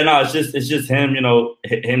 Yeah, no, it's just him,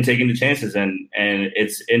 him taking the chances, and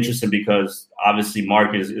it's interesting because obviously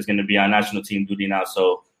Mark is going to be on national team duty now,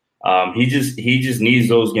 so he just needs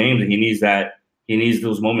those games, and he needs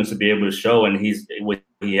those moments to be able to show, and what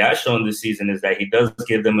he has shown this season is that he does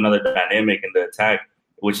give them another dynamic in the attack,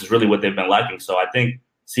 which is really what they've been lacking. So I think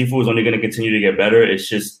Sifu is only going to continue to get better. It's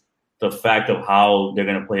just the fact of how they're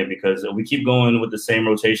going to play it, because we keep going with the same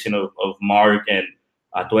rotation of Mark and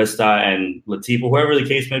Atuesta and Latifa, whoever the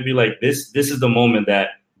case may be. Like this is the moment that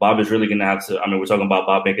Bob is really going to have to. I mean, we're talking about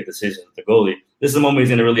Bob making decisions, the goalie. This is the moment he's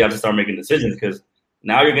going to really have to start making decisions, because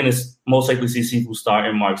now you're going to most likely see Sifu start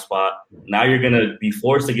in Mark's spot. Now you're going to be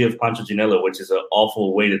forced to give Pancho Ginella, which is an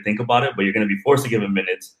awful way to think about it, but you're going to be forced to give him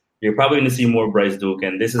minutes. You're probably going to see more Bryce Duke,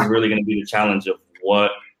 and this is really going to be the challenge of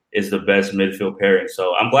what is the best midfield pairing.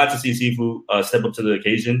 So I'm glad to see Sifu step up to the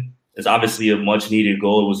occasion. It's obviously a much-needed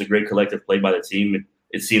goal. It was a great collective play by the team.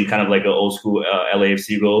 It seemed kind of like an old-school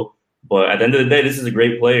LAFC goal. But at the end of the day, this is a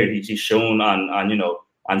great player. He's shown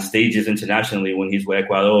on stages internationally when he's with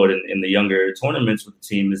Ecuador and in the younger tournaments with the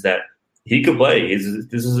team is that he could play. This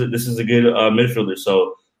is a good midfielder.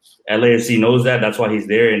 So LAFC knows that. That's why he's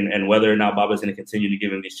there. And whether or not Bob is going to continue to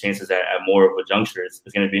give him these chances at more of a juncture, it's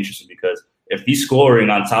going to be interesting, because if he's scoring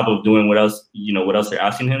on top of doing what else they're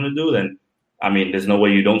asking him to do, then I mean, there's no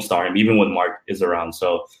way you don't start him, even when Mark is around.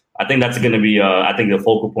 So I think that's going to be, the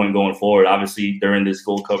focal point going forward, obviously during this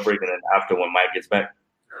Gold Cup break and then after when Mike gets back.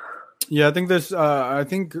 Yeah, I think I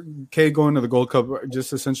think K going to the Gold Cup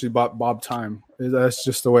just essentially bought Bob time. That's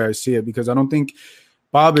just the way I see it, because I don't think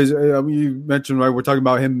Bob is. You mentioned right. We're talking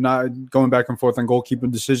about him not going back and forth on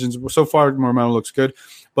goalkeeping decisions. So far, Romano looks good,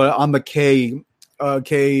 but on the K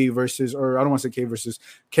versus, or I don't want to say K versus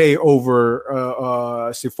K over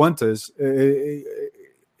Cifuentes,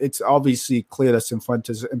 it's obviously clear that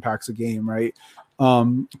Cifuentes impacts the game, right?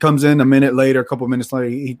 Comes in a minute later, a couple minutes later,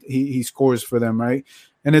 he scores for them, right?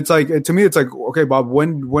 And it's like, to me, it's like, okay, Bob,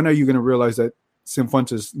 when are you going to realize that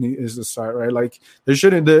Cifuentes is the start, right? Like there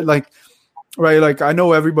shouldn't, right? Like I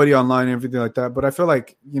know everybody online and everything like that, but I feel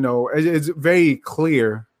like, it's very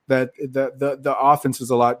clear that the offense is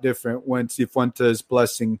a lot different when Cifuentes,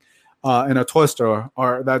 Blessing, and Atuesta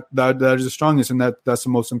are that is the strongest, and that's the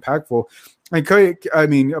most impactful. And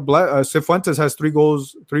Cifuentes has three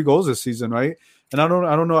goals this season, right? And I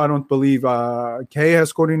don't believe Kay has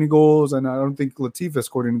scored any goals, and I don't think Latif has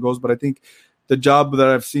scored any goals. But I think the job that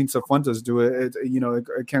I've seen Cifuentes do, it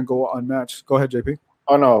can't go unmatched. Go ahead, JP.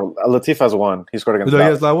 Oh no, Latif has one. He scored against. He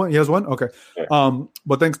has that one. He has one. Okay. Yeah.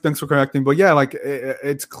 But thanks for correcting. But yeah, like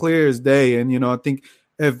it's clear as day. And I think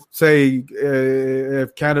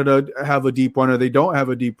if Canada have a deep run or they don't have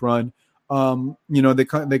a deep run,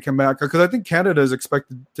 they come back, because I think Canada is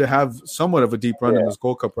expected to have somewhat of a deep run in this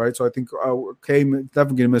Gold Cup, right? So I think Kay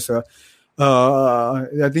definitely gonna miss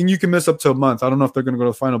I think you can miss up to a month. I don't know if they're going to go to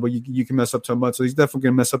the final, but you can mess up to a month. So he's definitely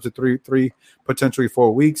going to mess up to three, potentially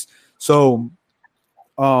 4 weeks. So.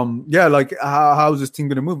 Like how is this team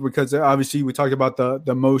going to move? Because obviously we talked about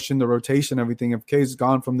the motion, the rotation, everything. If Kay's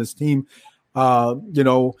gone from this team,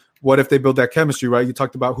 what if they build that chemistry, right? You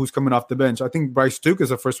talked about who's coming off the bench. I think Bryce Duke is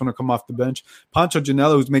the first one to come off the bench. Pancho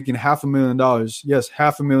Ginella, who's making $500,000. Yes,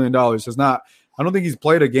 $500,000. Is not. I don't think he's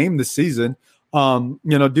played a game this season.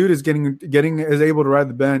 Dude is is able to ride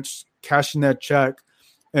the bench, cashing that check,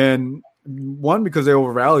 and. One, because they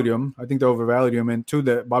overvalued him. I think they overvalued him, and two,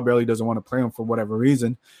 that Bob Bailey doesn't want to play him for whatever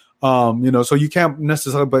reason. So you can't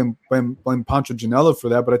necessarily blame Pancho Ginella for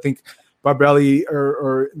that. But I think Bob Bailey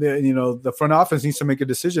or the front office needs to make a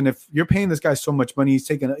decision. If you're paying this guy so much money,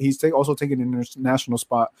 he's also taking an international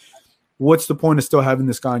spot. What's the point of still having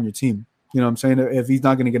this guy on your team? You know what I'm saying? If he's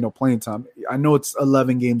not going to get no playing time, I know it's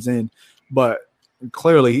 11 games in, but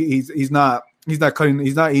clearly he's not. He's not cutting.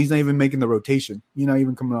 He's not even making the rotation. He's not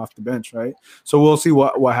even coming off the bench, right? So we'll see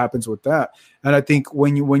what happens with that. And I think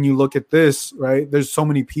when you look at this, right, there's so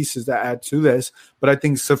many pieces that add to this. But I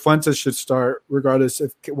think Cifuentes should start regardless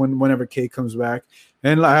whenever Kay comes back.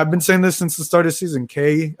 And I've been saying this since the start of the season.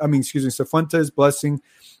 Cifuentes, Blessing,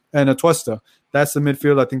 and Atuesta. That's the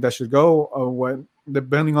midfield. I think that should go.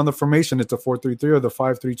 Depending on the formation, it's a 4-3-3 or the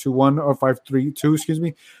 5-3-2-1 or 5-3-2, excuse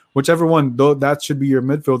me, whichever one. Though that should be your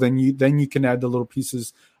midfield. Then you can add the little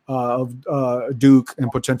pieces of Duke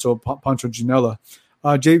and potential Pancho Ginella.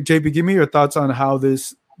 JP, give me your thoughts on how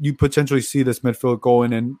you potentially see this midfield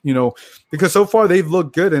going, and because so far they've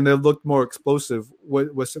looked good and they've looked more explosive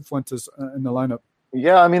with Cifuentes in the lineup.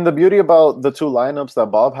 Yeah, I mean, the beauty about the two lineups that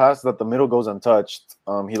Bob has is that the middle goes untouched.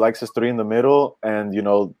 He likes his three in the middle, and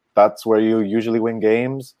that's where you usually win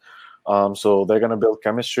games. So they're going to build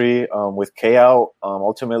chemistry with Kay out.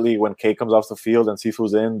 Ultimately, when Kay comes off the field and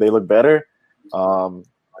Sifu's in, they look better.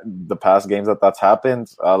 The past games that's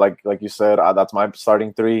happened, like you said, that's my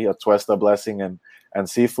starting three: Atuesta, Blessing, and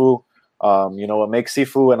Sifu. What makes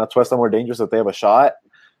Sifu and Atuesta more dangerous is that they have a shot.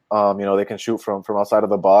 They can shoot from outside of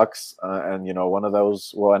the box, and one of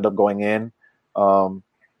those will end up going in.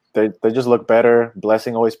 They just look better.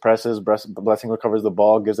 Blessing always presses. Blessing recovers the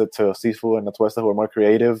ball, gives it to Sifu and Atuesta, who are more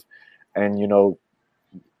creative. And,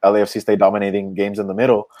 LAFC stay dominating games in the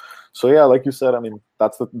middle. So, yeah, like you said, I mean,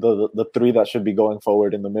 that's the three that should be going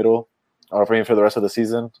forward in the middle for the rest of the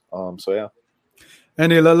season. Yeah.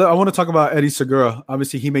 And I want to talk about Eddie Segura.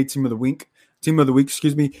 Obviously, he made Team of the Week,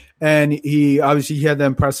 excuse me. And he had the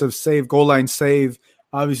impressive goal line save.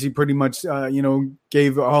 Obviously, pretty much,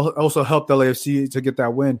 also helped LAFC to get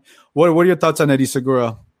that win. What are your thoughts on Eddie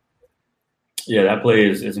Segura? Yeah, that play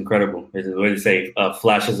is incredible. It's the way to say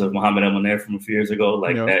flashes of Mohamed El Moner from a few years ago,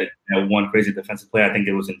 that one crazy defensive play. I think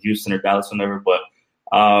it was in Houston or Dallas or whatever. But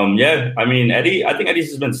I mean, I think Eddie's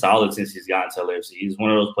has been solid since he's gotten to LAFC. He's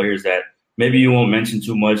one of those players that maybe you won't mention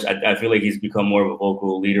too much. I feel like he's become more of a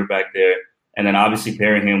vocal leader back there. And then obviously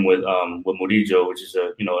pairing him with Murillo, which is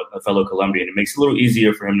a fellow Colombian, it makes it a little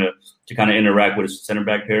easier for him to kind of interact with his center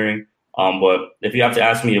back pairing. But if you have to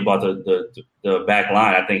ask me about the back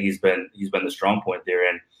line, I think he's been the strong point there,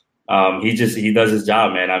 and he does his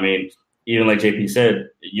job, man. I mean, even like JP said,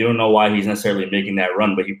 you don't know why he's necessarily making that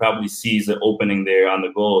run, but he probably sees the opening there on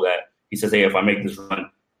the goal that he says, hey, if I make this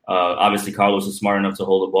run, obviously Carlos is smart enough to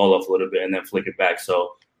hold the ball up a little bit and then flick it back.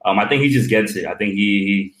 So I think he just gets it. I think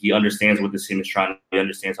he understands what this team is trying to. He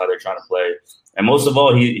understands how they're trying to play, and most of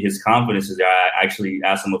all, his confidence is there. I actually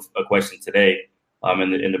asked him a question today,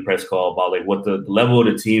 in the press call about like what the level of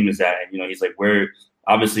the team is at. And, he's like, we're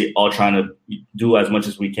obviously all trying to do as much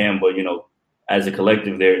as we can, but as a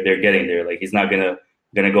collective, they're getting there. Like he's not gonna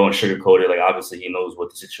go and sugarcoat it. Like obviously he knows what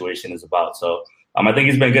the situation is about. So I think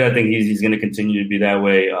he's been good. I think he's going to continue to be that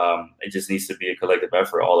way. It just needs to be a collective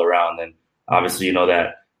effort all around. And obviously,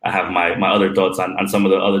 that I have my other thoughts on some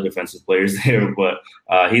of the other defensive players there, but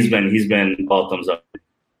he's been all thumbs up.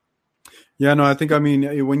 Yeah, no, I think,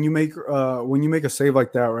 when you make a save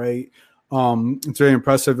like that, right, it's very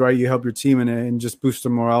impressive, right? You help your team and just boost the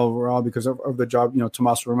morale overall because of the job,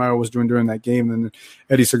 Tomas Romero was doing during that game. And then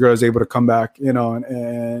Eddie Segura is able to come back, and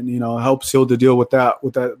help seal the deal with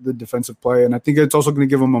the defensive play. And I think it's also going to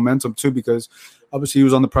give him momentum too, because obviously he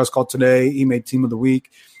was on the press call today. He made team of the week.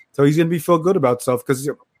 So he's going to feel good about himself because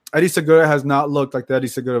Eddie Segura has not looked like the Eddie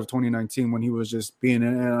Segura of 2019 when he was just being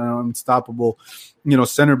an unstoppable,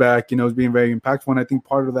 center back, being very impactful. And I think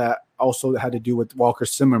part of that also had to do with Walker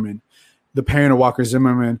Zimmerman, the parent of Walker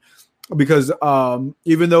Zimmerman, because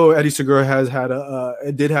even though Eddie Segura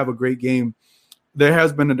did have a great game, there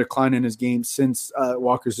has been a decline in his game since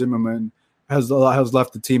Walker Zimmerman has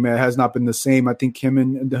left the team. It has not been the same. I think him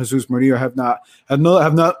and Jesus Murillo have not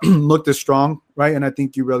looked as strong, right? And I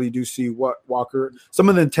think you really do see what some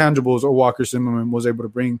of the intangibles or Walker Zimmerman was able to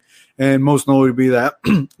bring, and most notably that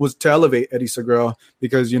was to elevate Eddie Segura,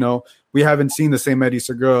 because we haven't seen the same Eddie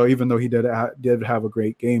Segura, even though he did have a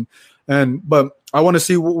great game. But I want to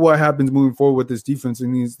see what happens moving forward with this defense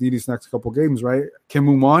in these next couple games, right? Kim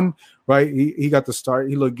Moon, right? He got the start.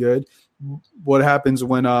 He looked good. What happens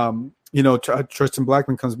when Tristan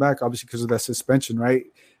Blackman comes back, obviously because of that suspension, right?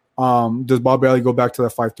 Does Bob Bradley go back to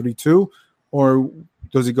that 5-3-2, or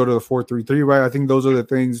does he go to the 4-3-3, right? I think those are the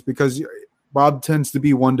things, because Bob tends to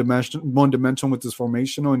be one dimensional with his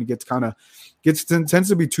formational, and he tends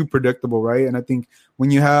to be too predictable, right? And I think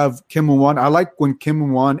when you have Kim Moon, I like when Kim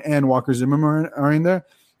Moon and Walker Zimmerman are in there,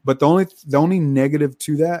 but the only negative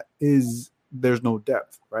to that is there's no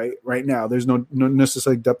depth, right? Right now, there's no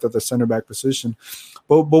necessarily depth at the center back position.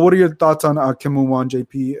 But what are your thoughts on Kim Moon,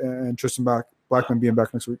 JP, and Tristan Blackman being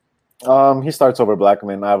back next week? He starts over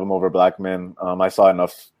Blackman. I have him over Blackman. I saw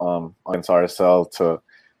enough against RSL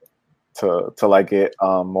to like it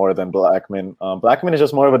more than Blackman. Blackman is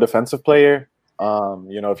just more of a defensive player.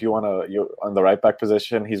 If you on the right back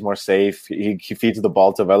position, he's more safe. He feeds the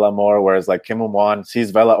ball to Vela more, whereas like Kim Moon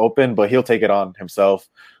sees Vela open, but he'll take it on himself.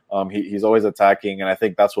 He's always attacking, and I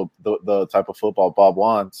think that's what the type of football Bob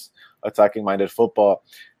wants, attacking-minded football.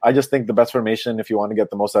 I just think the best formation, if you want to get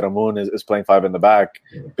the most out of Moon, is playing 5 in the back,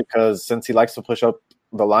 because since he likes to push up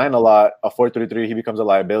the line a lot, a 4-3-3, he becomes a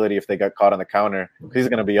liability if they get caught on the counter. He's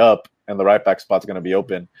going to be up, and the right back spot's going to be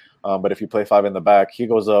open. But if you play 5 in the back, he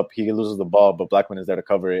goes up, he loses the ball, but Blackman is there to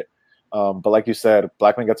cover it. But like you said,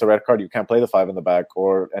 Blackman gets a red card, you can't play the 5 in the back,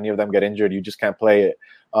 or any of them get injured, you just can't play it.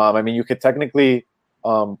 You could technically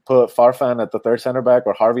put Farfan at the third center back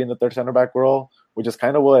or Harvey in the third center back role, which is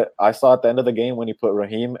kind of what I saw at the end of the game when he put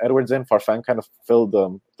Raheem Edwards in. Farfan kind of filled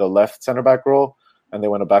the left center back role, and they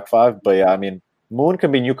went a back 5. But yeah, Moon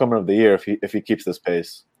can be newcomer of the year if he keeps this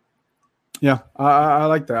pace. Yeah, I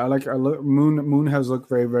like that. Moon has looked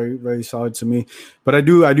very, very, very solid to me. But I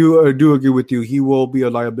do agree with you. He will be a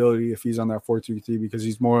liability if he's on that 4-3-3, because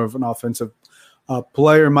he's more of an offensive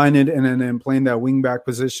player minded, and then playing that wing back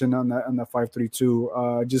position on that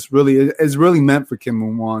 5-3-2 just really is really meant for Kim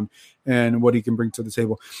Moon and what he can bring to the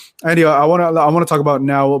table. Andy, I want to talk about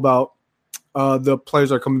the players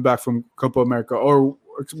that are coming back from Copa America, or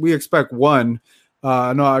we expect one.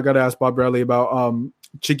 I know I got to ask Bob Bradley about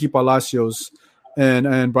Chiqui Palacios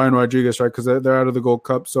and Brian Rodriguez, right? Because they're out of the Gold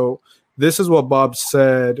Cup. So this is what Bob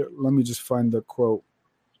said. Let me just find the quote.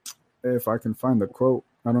 If I can find the quote.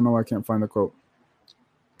 I don't know why I can't find the quote.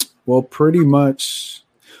 Well, pretty much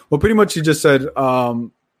he just said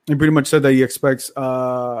he pretty much said that he expects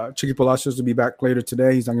Chiqui Palacios to be back later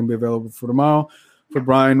today. He's not going to be available for tomorrow. For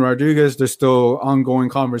Brian Rodriguez, there's still ongoing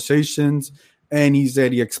conversations, and he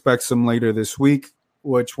said he expects him later this week.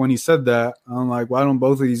 Which, when he said that, I'm like, why don't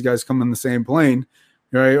both of these guys come in the same plane,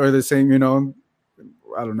 right? Or the same, I don't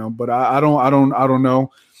know, but I don't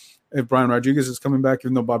know if Brian Rodriguez is coming back,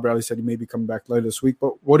 even though Bob Bradley said he may be coming back later this week.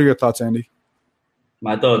 But what are your thoughts, Andy?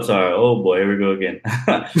 My thoughts are, oh boy, here we go again.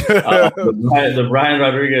 The Brian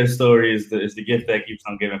Rodriguez story is the gift that keeps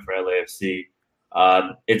on giving for LAFC.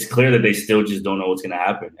 It's clear that they still just don't know what's going to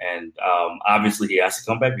happen, and obviously he has to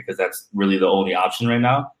come back because that's really the only option right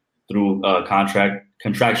now through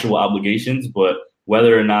contractual obligations. But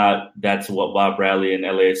Whether or not that's what Bob Bradley and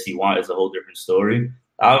LAFC want is a whole different story.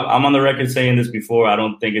 I'm on the record saying this before. I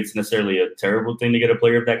don't think it's necessarily a terrible thing to get a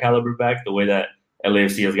player of that caliber back, the way that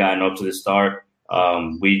LAFC has gotten up to the start.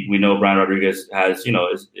 We know Brian Rodriguez has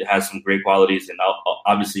some great qualities and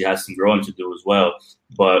obviously has some growing to do as well.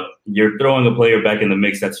 But you're throwing a player back in the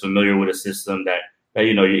mix that's familiar with a system that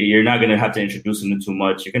you're not going to have to introduce him to too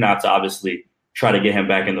much. You're going to have to obviously try to get him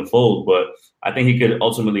back in the fold. But I think he could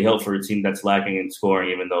ultimately help for a team that's lacking in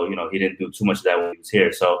scoring, even though he didn't do too much of that when he was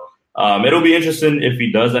here. So it'll be interesting if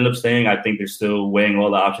he does end up staying. I think they're still weighing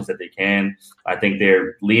all the options that they can. I think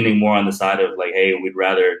they're leaning more on the side of like, hey, we'd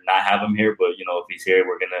rather not have him here, but if he's here,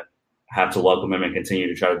 we're gonna have to welcome him and continue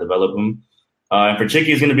to try to develop him. And for Chiqui,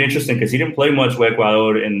 it's gonna be interesting because he didn't play much with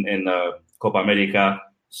Ecuador in Copa America,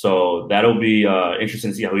 so that'll be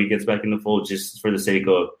interesting to see how he gets back in the fold. Just for the sake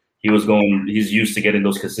of he's used to getting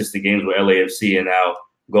those consistent games with LAFC, and now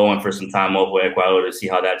going for some time off with Ecuador to see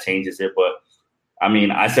how that changes it, but. I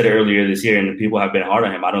mean, I said it earlier this year, and the people have been hard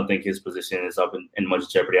on him. I don't think his position is up in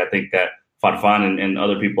much jeopardy. I think that Farfan and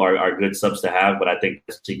other people are good subs to have, but I think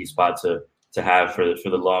it's a tricky spot to have for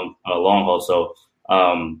the long haul. So,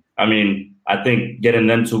 I mean, I think getting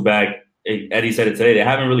them two back, Eddie said it today, they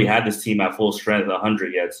haven't really had this team at full strength,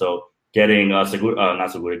 100 yet. So getting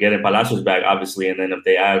getting Palacios back, obviously, and then if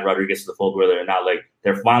they add Rodriguez to the fold, whether or not, like,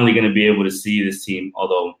 they're finally going to be able to see this team,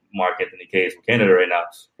 although Mark Anthony K is in Canada right now,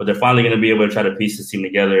 but they're finally going to be able to try to piece this team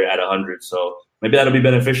together at 100. So maybe that'll be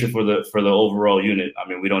beneficial for the overall unit. I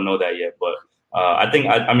mean, we don't know that yet, but I think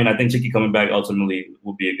Chiqui coming back ultimately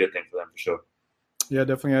will be a good thing for them for sure. Yeah,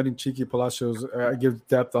 definitely adding Chiqui Palacios gives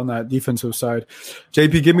depth on that defensive side.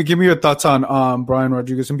 JP, give me your thoughts on Brian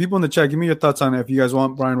Rodriguez. And people in the chat, give me your thoughts on if you guys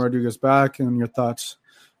want Brian Rodriguez back and your thoughts.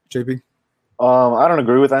 JP? I don't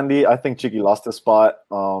agree with Andy. I think Chiqui lost his spot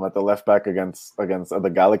at the left back against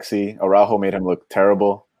the Galaxy. Araujo made him look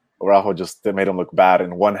terrible. Araujo just made him look bad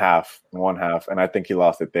in one half, and I think he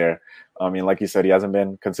lost it there. I mean, like you said, he hasn't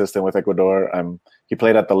been consistent with Ecuador. He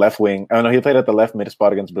played at the left wing. He played at the left mid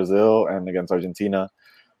spot against Brazil and against Argentina.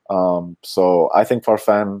 So I think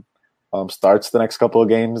Farfan starts the next couple of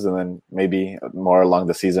games and then maybe more along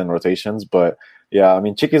the season rotations. But yeah, I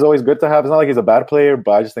mean, Chiqui's always good to have. It's not like he's a bad player,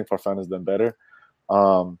 but I just think Farfan has done better.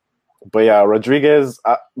 But yeah, Rodriguez,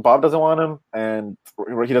 Bob doesn't want him, and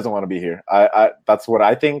he doesn't want to be here. That's what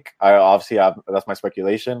I think. That's my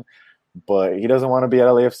speculation, but he doesn't want to be at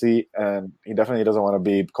LAFC, and he definitely doesn't want to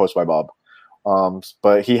be coached by Bob.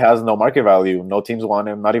 But he has no market value. No teams want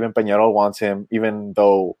him. Not even Peñarol wants him. Even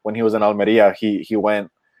though when he was in Almeria, he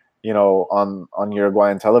went, on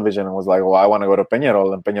Uruguayan television and was like, "Well, I want to go to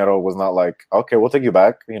Peñarol," and Peñarol was not like, "Okay, we'll take you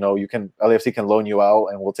back. LAFC can loan you out,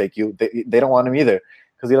 and we'll take you." They don't want him either,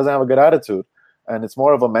 because he doesn't have a good attitude, and it's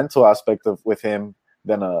more of a mental aspect with him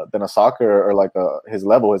than a soccer or like his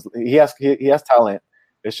level. He has talent.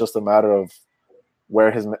 It's just a matter of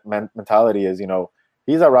where his mentality is.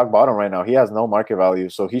 He's at rock bottom right now. He has no market value,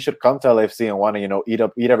 so he should come to LAFC and want to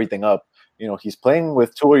eat everything up. He's playing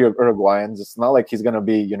with two Uruguayans. It's not like he's gonna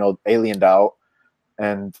be aliened out,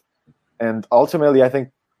 and ultimately I think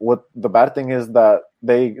what the bad thing is that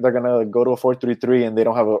they're gonna go to a 4-3-3 and they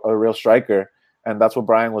don't have a real striker. And that's what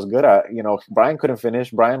Brian was good at. Brian couldn't finish.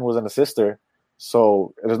 Brian was an assister.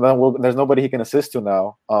 So there's nobody he can assist to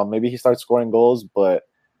now. Maybe he starts scoring goals, but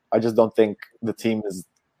I just don't think the team is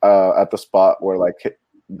at the spot where like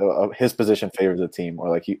his position favors the team, or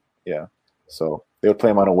like So they would play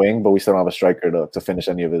him on a wing, but we still don't have a striker to finish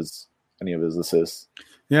any of his assists.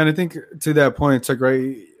 Yeah, and I think to that point, it's like,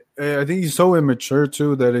 right, I think he's so immature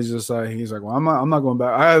too that he's just like, well, I'm not going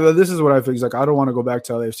back. This is what I think. He's like, I don't want to go back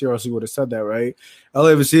to LAFC, or else he would have said that, right?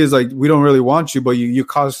 LAFC is like, we don't really want you, but you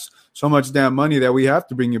cost so much damn money that we have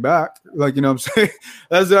to bring you back. Like, you know what I'm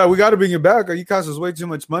saying? We got to bring you back. You cost us way too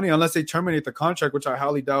much money, unless they terminate the contract, which I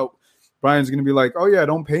highly doubt. Brian's going to be like, oh yeah,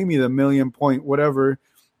 don't pay me the $1 million point whatever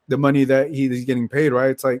the money that he's getting paid, right?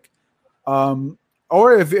 It's like,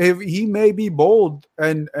 or if he may be bold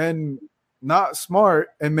and not smart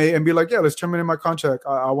and be like, yeah, let's terminate my contract.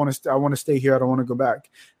 I want to stay here. I don't want to go back.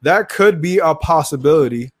 That could be a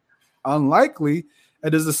possibility. Unlikely.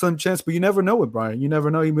 And there's a slim chance, but you never know with Brian. You never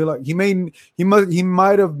know. He'd be like, he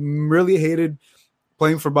might have really hated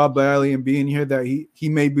playing for Bob Bradley and being here, that he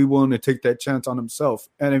may be willing to take that chance on himself.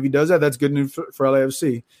 And if he does that, that's good news for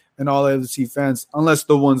LAFC and all LAFC fans, unless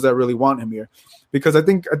the ones that really want him here. Because I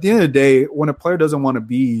think at the end of the day, when a player doesn't want to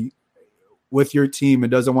be with your team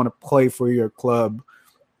and doesn't want to play for your club,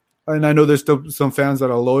 and I know there's still some fans that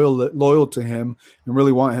are loyal to him and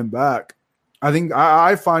really want him back, I think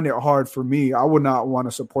I find it hard for me. I would not want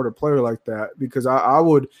to support a player like that, because I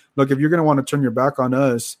would look, if you're going to want to turn your back on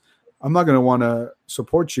us, I'm not going to want to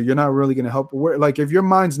support you. You're not really going to help. Like, if your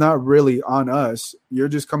mind's not really on us, you're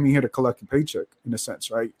just coming here to collect a paycheck in a sense,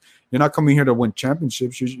 right? You're not coming here to win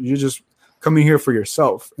championships. You're just coming here for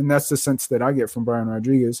yourself. And that's the sense that I get from Brian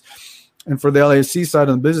Rodriguez. And for the LAFC side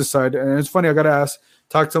and the business side, and it's funny, I got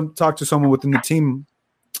to talk to someone within the team.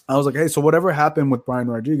 I was like, hey, so whatever happened with Brian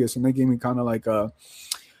Rodriguez? And they gave me kind of like a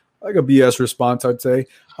BS response, I'd say.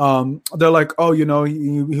 They're like, oh, you know,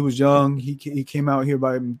 he was young. He came out here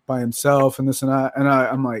by himself and this and that. And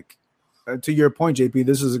I'm like, to your point, JP,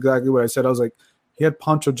 this is exactly what I said. I was like, he had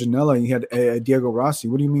Pancho Ginella and he had Diego Rossi.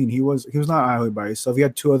 What do you mean? He was not out here by himself. He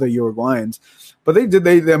had two other Uruguayans. But they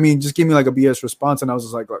just gave me like a BS response. And I was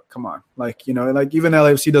just like, look, come on. Like, you know, like even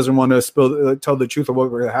LAFC doesn't want to tell the truth of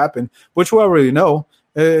what really happened, which we already know.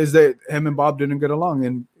 Is that him and Bob didn't get along,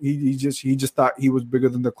 and he just thought he was bigger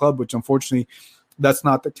than the club, which unfortunately that's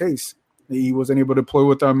not the case. He wasn't able to play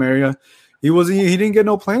with Almeria. He didn't get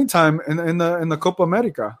no playing time in the Copa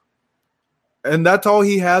America, and that's all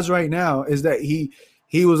he has right now is that he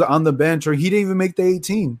was on the bench, or he didn't even make the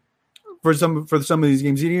 18 for some of these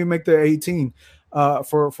games. He didn't even make the 18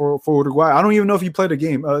 for Uruguay. I don't even know if he played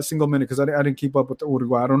a single minute because I didn't keep up with the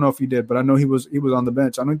Uruguay. I don't know if he did, but I know he was on the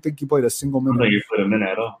bench. I don't think he played a single minute. I don't think he played a minute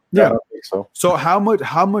at all. Yeah, I don't think so. So how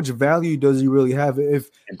much value does he really have if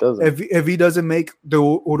he doesn't make the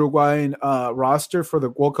Uruguayan roster for the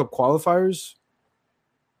World Cup qualifiers?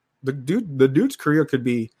 The dude's career could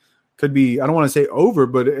be I don't want to say over,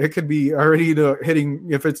 but it could be already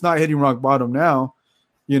hitting, if it's not hitting rock bottom now.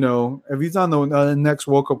 You know, if he's on the next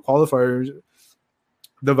World Cup qualifiers,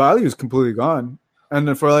 the value is completely gone. And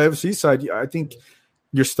then for the LAFC side, I think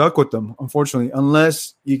you're stuck with them, unfortunately,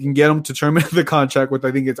 unless you can get him to terminate the contract, which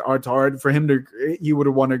I think it's hard for him to. He would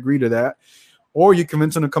want to agree to that, or you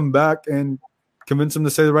convince him to come back and convince him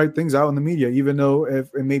to say the right things out in the media, even though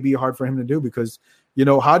if it may be hard for him to do because you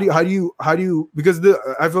know how do you because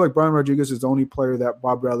I feel like Brian Rodriguez is the only player that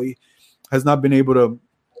Bob Bradley has not been able to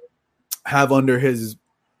have under his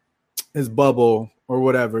bubble or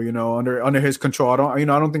whatever, you know, under his control. I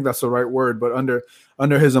don't think that's the right word, but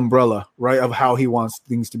under his umbrella, right, of how he wants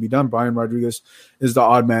things to be done. Brian Rodriguez is the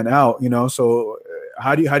odd man out, you know. So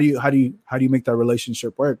how do you make that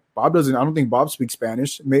relationship work? Bob doesn't. I don't think Bob speaks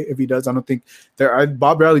Spanish. If he does, I don't think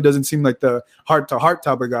Bob Bradley doesn't seem like the heart to heart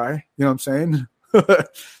type of guy. You know what I'm saying?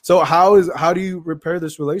 So how do you repair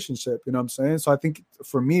this relationship? You know what I'm saying? So I think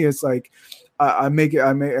for me, it's like I think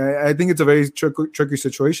it's a very tricky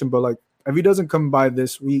situation, but like. If he doesn't come by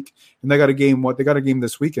this week, and they got a game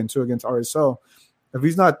this weekend too against RSL. If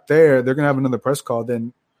he's not there, they're gonna have another press call.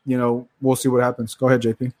 Then we'll see what happens. Go ahead,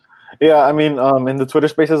 JP. Yeah, I mean, in the Twitter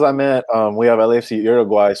Spaces I'm at, we have LAFC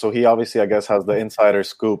Uruguay, so he obviously, I guess, has the insider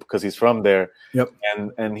scoop because he's from there. Yep.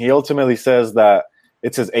 And he ultimately says that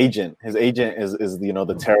it's his agent. His agent is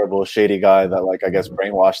the terrible, shady guy that, like, I guess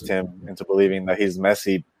brainwashed him into believing that he's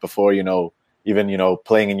Messi before even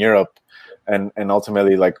playing in Europe. And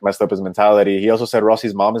ultimately, like, messed up his mentality. He also said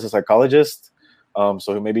Rossi's mom is a psychologist,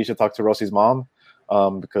 so maybe he should talk to Rossi's mom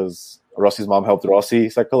because Rossi's mom helped Rossi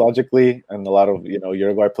psychologically, and a lot of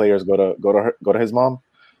Uruguay players go to his mom,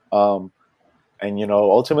 and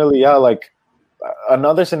ultimately, yeah, like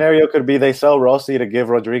another scenario could be they sell Rossi to give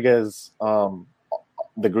Rodriguez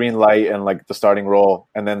the green light and like the starting role,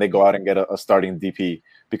 and then they go out and get a starting DP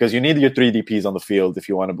because you need your 3 DPs on the field if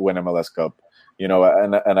you want to win MLS Cup. And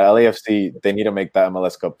LAFC, they need to make that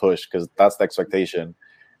MLS Cup push because that's the expectation.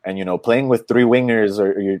 And, playing with 3 wingers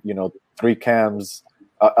or 3 cams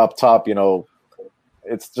up top,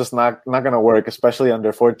 it's just not going to work, especially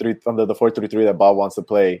under the 4-3-3 that Bob wants to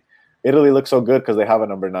play. Italy looks so good because they have a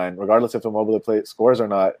number 9. Regardless if Immobile scores or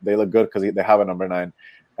not, they look good because they have a number 9.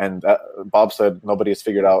 And Bob said nobody has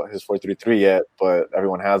figured out his 4-3-3 yet, but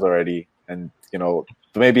everyone has already. And,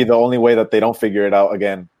 maybe the only way that they don't figure it out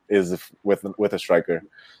again is with a striker.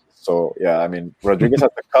 So yeah, I mean, Rodriguez has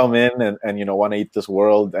to come in and want to eat this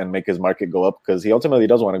world and make his market go up because he ultimately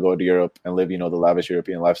does want to go to Europe and live the lavish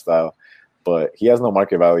European lifestyle, but he has no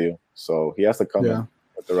market value, so he has to come in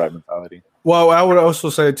with the right mentality. Well, I would also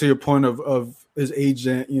say to your point of his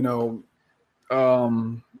agent, changing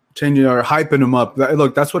or hyping him up.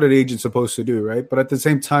 Look, that's what an agent's supposed to do, right? But at the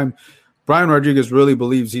same time, Brian Rodriguez really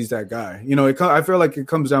believes he's that guy. I feel like it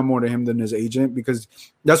comes down more to him than his agent because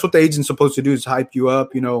that's what the agent's supposed to do is hype you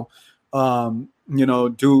up, do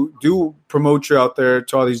promote you out there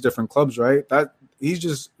to all these different clubs, right? That he's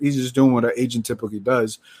just doing what an agent typically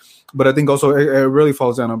does. But I think also it really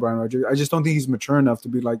falls down on Brian Rodriguez. I just don't think he's mature enough to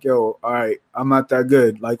be like, yo, all right, I'm not that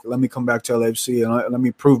good. Like, let me come back to LAFC and let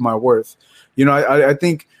me prove my worth. I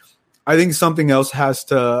think something else has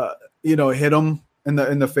to, hit him in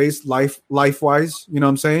the face, life wise. You know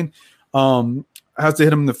what I'm saying? Has to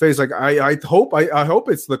hit him in the face. Like I hope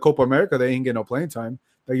it's the Copa America that ain't getting no playing time.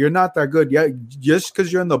 Like you're not that good yet. Just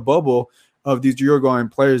because you're in the bubble of these Uruguayan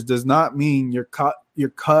players does not mean you're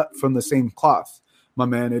cut from the same cloth, my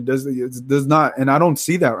man. It does not, and I don't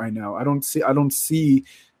see that right now. I don't see.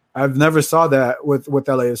 I've never saw that with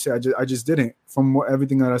LAFC. I just didn't from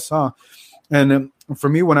everything that I saw. And for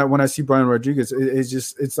me, when I see Brian Rodriguez,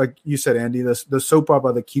 it's like you said, Andy, the soap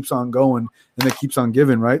opera that keeps on going and that keeps on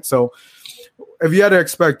giving, right? So, if you had to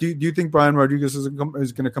expect, do you think Brian Rodriguez is going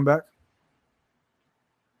to come back?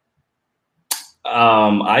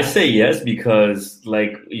 I say yes because,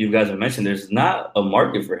 like you guys have mentioned, there's not a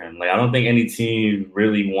market for him. Like I don't think any team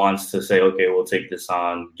really wants to say, okay, we'll take this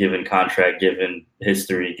on, given contract, given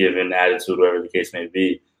history, given attitude, whatever the case may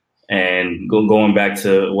be. And going back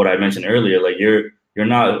to what I mentioned earlier, like you're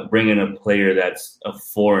not bringing a player that's a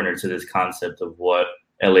foreigner to this concept of what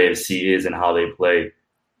LAFC is and how they play.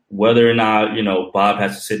 Whether or not, Bob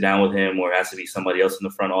has to sit down with him or has to be somebody else in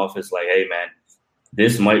the front office, like, hey, man,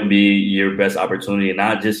 this might be your best opportunity,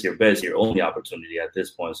 not just your best, your only opportunity at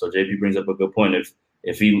this point. So JP brings up a good point.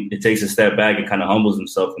 If he takes a step back and kind of humbles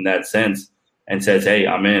himself in that sense and says, hey,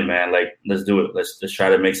 I'm in, man, like, let's do it. Let's try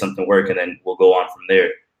to make something work, and then we'll go on from there.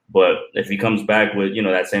 But if he comes back with,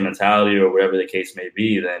 that same mentality or whatever the case may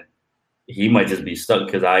be, then he might just be stuck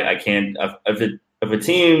because I can't – if a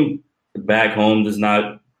team back home does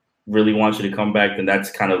not really want you to come back, then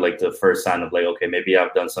that's kind of like the first sign of like, okay, maybe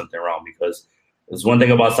I've done something wrong. Because there's one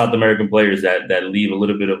thing about South American players that leave a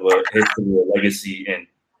little bit of a history or legacy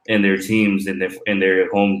in their teams in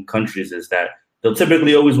their home countries is that they'll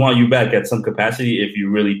typically always want you back at some capacity if you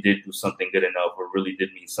really did do something good enough or really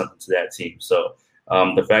did mean something to that team. So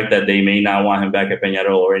the fact that they may not want him back at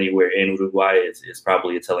Peñarol or anywhere in Uruguay is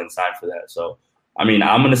probably a telling sign for that. So, I mean,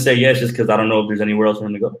 I'm going to say yes just because I don't know if there's anywhere else for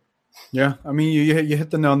him to go. Yeah, I mean, you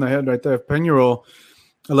hit the nail on the head right there. If Peñarol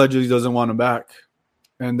allegedly doesn't want him back,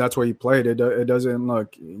 and that's where he played, it doesn't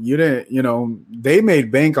look. You didn't, they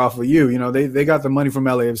made bank off of you. They got the money from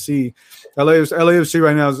LAFC. LAFC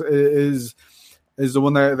right now is the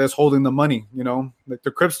one that's holding the money. Like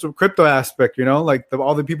the crypto aspect. Like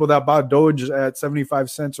all the people that bought Doge at 75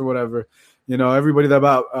 cents or whatever. Everybody that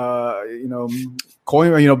bought,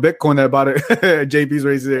 coin, Bitcoin that bought it, JP's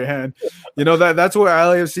raising their hand. That's what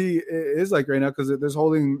LAFC is like right now because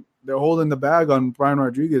they're holding the bag on Brian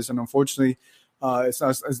Rodriguez, and unfortunately,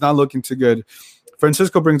 it's not looking too good.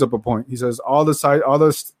 Francisco brings up a point. He says all the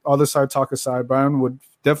side talk aside, Brian would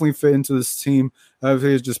definitely fit into this team. He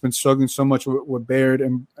has just been struggling so much with Baird,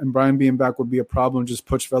 and Brian being back would be a problem. Just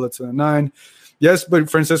push Vela to the 9. Yes, but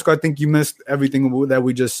Francisco, I think you missed everything that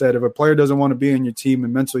we just said. If a player doesn't want to be in your team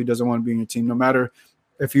and mentally doesn't want to be in your team, no matter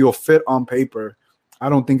if he'll fit on paper, I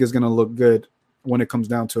don't think it's going to look good when it comes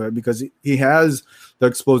down to it because he has the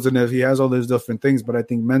explosiveness, he has all those different things, but I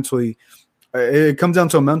think mentally it comes down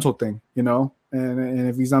to a mental thing, and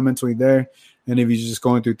if he's not mentally there and if he's just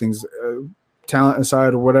going through things, talent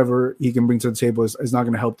aside or whatever he can bring to the table is not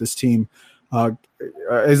going to help this team. I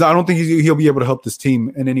don't think he'll be able to help this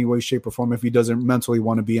team in any way, shape, or form if he doesn't mentally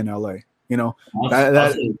want to be in LA. Go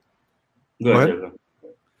ahead.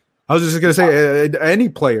 I was just gonna say, any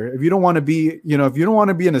player, if you don't want to be, if you don't want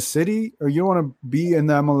to be in a city or you don't want to be in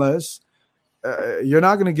the MLS, you're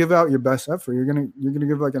not gonna give out your best effort. You're gonna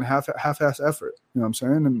give like a half-ass effort. You know what I'm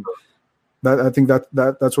saying? And I think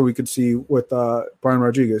that's what we could see with Brian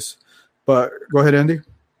Rodriguez. But go ahead, Andy.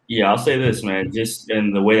 Yeah, I'll say this, man. Just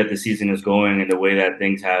in the way that the season is going and the way that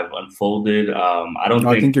things have unfolded,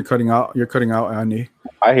 I think you're cutting out. You're cutting out, Andy.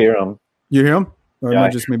 I hear him. You hear him? Or it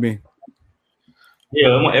might just be me?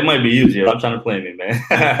 Yeah, it might be you. I'm trying to play me, man.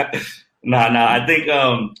 Nah.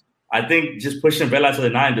 I think just pushing Vela to the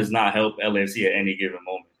 9 does not help LAFC at any given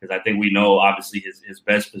moment because I think we know obviously his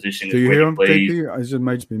best position is where he plays. It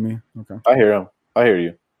might just be me. Okay. I hear him. I hear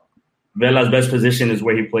you. Vela's best position is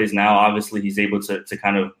where he plays now. Obviously, he's able to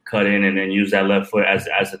kind of cut in and then use that left foot as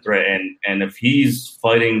a threat. And if he's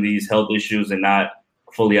fighting these health issues and not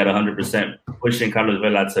fully at 100%, pushing Carlos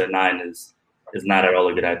Vela to 9 is not at all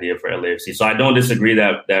a good idea for LAFC. So I don't disagree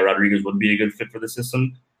that Rodriguez would be a good fit for the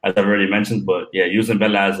system, as I've already mentioned. But, yeah, using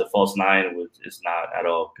Vela as a false 9 is not at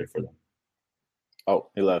all good for them. Oh,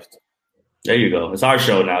 he left. There you go. It's our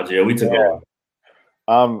show now, Gio. We took over.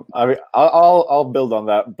 I mean, I'll build on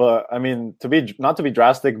that, but I mean, not to be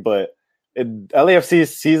drastic, but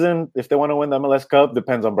LAFC's season, if they want to win the MLS Cup,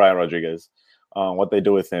 depends on Brian Rodriguez, what they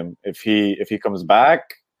do with him. If he comes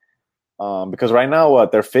back, because right now,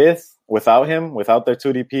 they're 5th without him, without their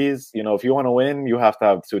 2 DPs. If you want to win, you have to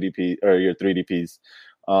have 2 DP or your 3 DPs.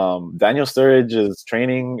 Daniel Sturridge is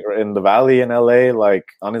training in the Valley in LA, like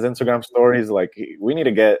on his Instagram stories. Like we need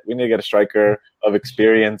to get a striker of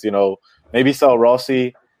experience. Maybe sell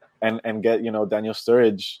Rossi and get Daniel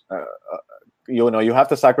Sturridge. You have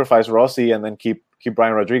to sacrifice Rossi and then keep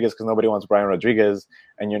Brian Rodriguez because nobody wants Brian Rodriguez,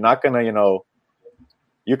 and you're not gonna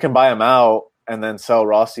you can buy him out and then sell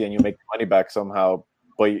Rossi and you make money back somehow.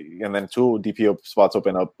 And then 2 DPO spots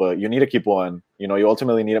open up, but you need to keep one. You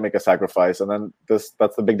ultimately need to make a sacrifice, and then that's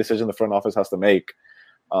the big decision the front office has to make.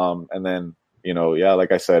 And then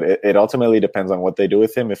like I said, it ultimately depends on what they do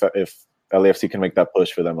with him. If LAFC can make that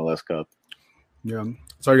push for the MLS Cup. Yeah,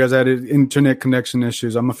 sorry guys, I had internet connection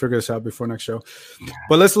issues. I'm gonna figure this out before next show.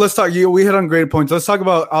 But let's talk. We hit on great points. Let's talk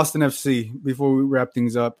about Austin FC before we wrap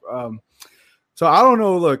things up. So I don't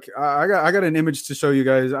know. Look, I got an image to show you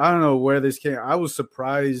guys. I don't know where this came. I was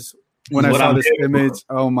surprised when I saw this image.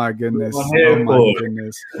 Oh my goodness! Oh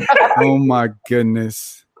my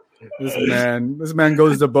goodness! This man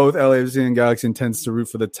goes to both LAFC and Galaxy and tends to root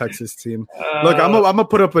for the Texas team. Look, I'm gonna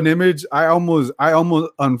put up an image. I almost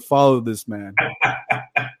unfollowed this man.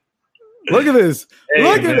 Look at this!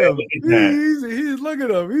 Look at him! Look at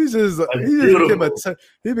him!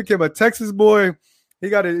 He became a Texas boy. He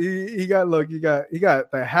got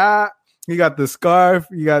the hat, he got the scarf,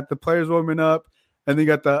 he got the players warming up, and he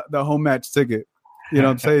got the home match ticket. You know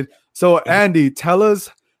what I'm saying? So Andy, tell us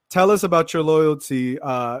about your loyalty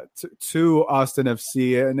to Austin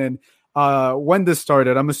FC, and then when this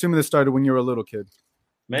started. I'm assuming this started when you were a little kid.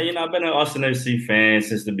 Man, I've been an Austin FC fan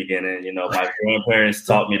since the beginning. My grandparents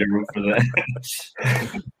taught me to root for them.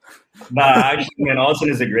 Nah, actually, man, Austin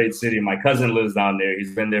is a great city. My cousin lives down there.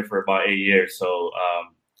 He's been there for about 8 years. So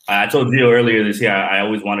I told Dio earlier this year I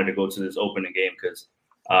always wanted to go to this opening game because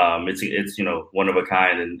it's one of a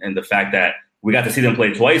kind. And the fact that we got to see them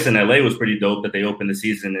play twice in LA was pretty dope, that they opened the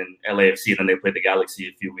season in LAFC and then they played the Galaxy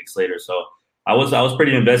a few weeks later. So I was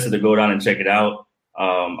pretty invested to go down and check it out.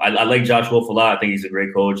 I like Josh Wolf a lot. I think he's a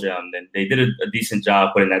great coach. And they did a decent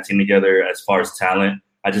job putting that team together as far as talent.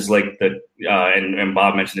 I just like and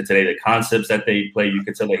Bob mentioned it today, the concepts that they play. You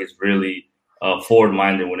could tell that he's really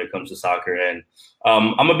forward-minded when it comes to soccer. And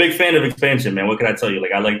I'm a big fan of expansion, man. What can I tell you?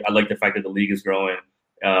 Like I like the fact that the league is growing.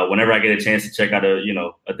 Whenever I get a chance to check out a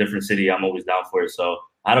different city, I'm always down for it. So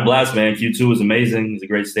I had a blast, man. Q2 was amazing. It's a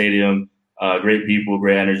great stadium, great people,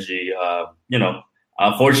 great energy.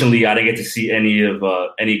 Fortunately, I didn't get to see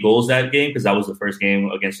any goals that game because that was the first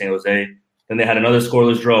game against San Jose. Then they had another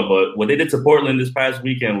scoreless draw, but what they did to Portland this past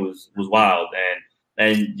weekend was wild.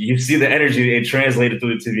 And you see the energy it translated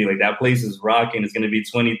through the TV. Like that place is rocking. It's going to be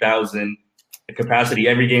 20,000 capacity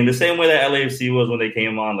every game, the same way that LAFC was when they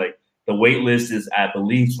came on. Like the wait list is, I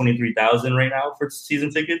believe, 23,000 right now for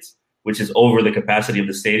season tickets, which is over the capacity of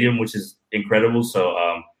the stadium, which is incredible. So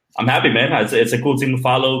I'm happy, man. It's a cool team to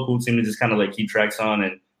follow, cool team to just kind of like keep tracks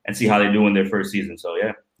on and see how they do in their first season. So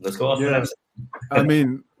yeah, let's go. Yeah. I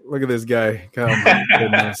mean. Look at this guy. Oh my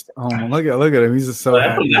goodness. Look at him. He's just so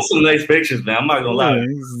happy. That's some nice pictures, man. I'm not gonna lie.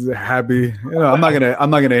 He's happy. I'm not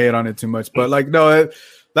gonna hate on it too much. But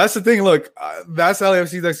that's the thing. Look, that's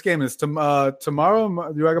LAFC's next game. It's tomorrow.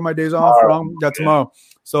 Do I got my days off wrong? Yeah, tomorrow.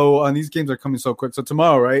 So these games are coming so quick. So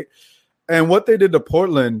tomorrow, right? And what they did to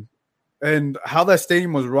Portland and how that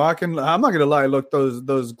stadium was rocking. I'm not gonna lie. Look,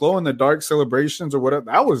 those glow in the dark celebrations or whatever.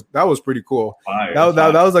 That was pretty cool. That was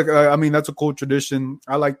like, that's a cool tradition.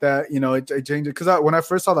 I like that. It changed it because when I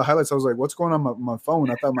first saw the highlights, I was like, what's going on my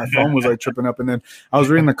phone? I thought my phone was like tripping up, and then I was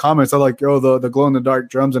reading the comments. I was like, yo, the glow in the dark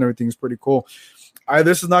drums and everything is pretty cool.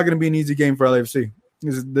 This is not going to be an easy game for LAFC.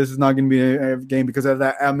 This is not going to be a game because of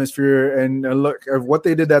that atmosphere and look of what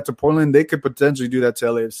they did that to Portland. They could potentially do that to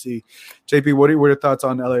LAFC. JP, what are your thoughts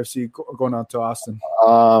on LAFC going out to Austin?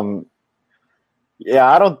 Yeah,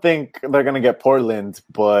 I don't think they're going to get Portland,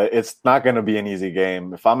 but it's not going to be an easy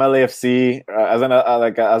game. If I'm LAFC, as an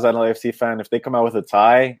LAFC fan, if they come out with a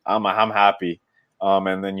tie, I'm happy.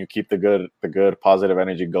 And then you keep the good positive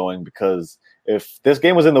energy going, because if this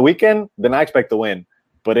game was in the weekend, then I expect to win.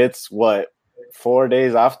 But it's 4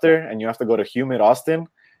 days after, and you have to go to humid Austin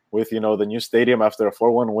with the new stadium after a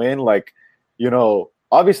 4-1 win.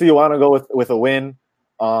 Obviously you want to go with a win,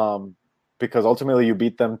 because ultimately you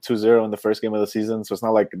beat them 2-0 in the first game of the season. So it's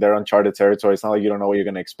not like they're uncharted territory. It's not like you don't know what you're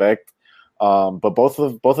going to expect. But both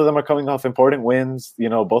of them are coming off important wins.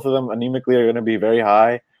 Both of them anemically are going to be very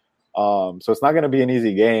high. So it's not going to be an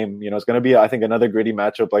easy game. It's going to be, I think, another gritty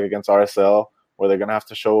matchup like against RSL, where they're going to have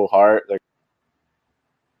to show heart.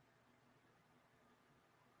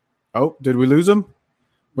 Oh, did we lose them?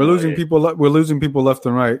 We're losing people. We're losing people left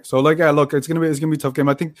and right. So look, it's gonna be a tough game.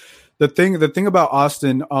 I think the thing about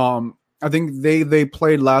Austin, I think they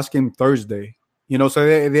played last game Thursday.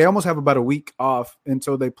 So they almost have about a week off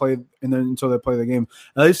until they play, and then until they play the game.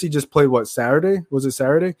 LAFC just played Saturday? Was it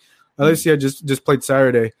Saturday? LAFC had just played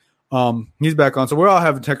Saturday. He's back on, so we're all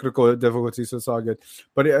having technical difficulties, so it's all good.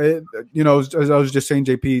 But as I was just saying,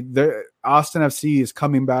 JP, Austin FC is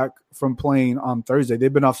coming back from playing on Thursday.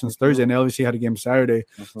 They've been off since Thursday, and LAFC had a game Saturday,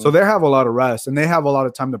 so they have a lot of rest and they have a lot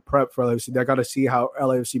of time to prep for LAFC. They got to see how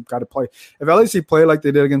LAFC got to play. If LAFC play like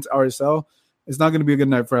they did against RSL, it's not going to be a good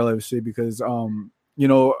night for LAFC because all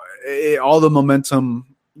the momentum.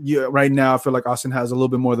 Right now, I feel like Austin has a little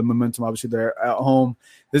bit more of the momentum. Obviously, they're at home.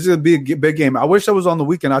 This is a big game. I wish I was on the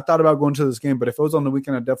weekend. I thought about going to this game, but if it was on the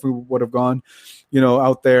weekend, I definitely would have gone,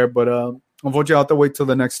 out there. But unfortunately, I'll have to wait till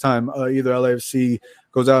the next time either LAFC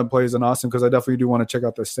goes out and plays in Austin because I definitely do want to check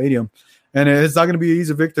out the stadium. And it's not going to be an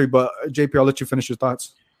easy victory, but JP, I'll let you finish your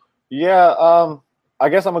thoughts. Yeah, I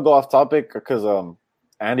guess I'm going to go off topic because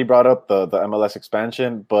Andy brought up the MLS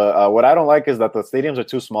expansion. But what I don't like is that the stadiums are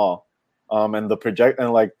too small. And the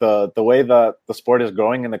way that the sport is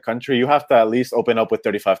growing in the country, you have to at least open up with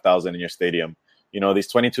 35,000 in your stadium. These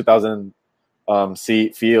 22,000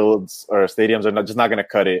 seat fields or stadiums are just not going to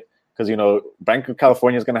cut it because Bank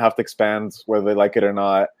California is going to have to expand whether they like it or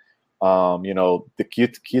not. The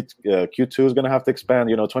Q2 is going to have to expand.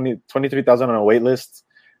 23,000 on a wait list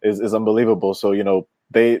is unbelievable. So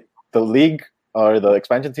the league or the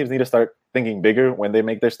expansion teams need to start thinking bigger when they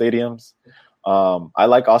make their stadiums. I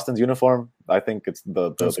like Austin's uniform. I think it's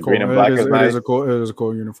the green and black is nice. It is a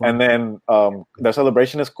cool uniform. And then their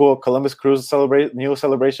celebration is cool. Columbus Crew's new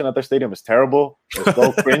celebration at their stadium is terrible. It's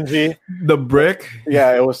so cringy. The brick.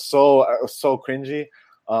 Yeah, it was so cringy.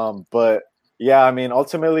 But yeah, I mean,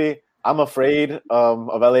 ultimately, I'm afraid of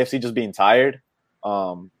LAFC just being tired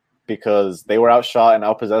because they were outshot and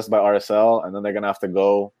outpossessed by RSL, and then they're gonna have to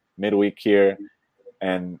go midweek here.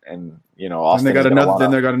 And Austin. And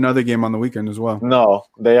they got another game on the weekend as well. No,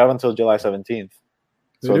 they have until July 17th.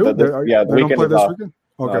 So the weekend is off. Weekend?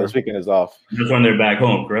 Okay, no, this weekend is off. That's when they're back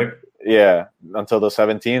home, correct? Yeah, until the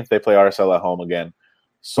 17th, they play RSL at home again.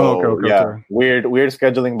 So okay. Weird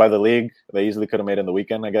scheduling by the league. They easily could have made it in the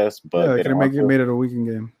weekend, I guess, but they could have made it a weekend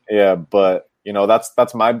game. Yeah, but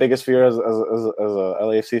that's my biggest fear as a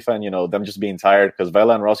LAFC fan. Them just being tired because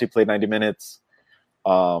Vela and Rossi played 90 minutes.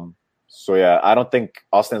 So, yeah, I don't think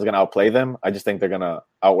Austin is going to outplay them. I just think they're going to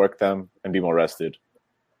outwork them and be more rested.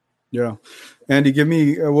 Yeah. Andy,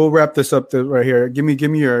 we'll wrap this up right here. Give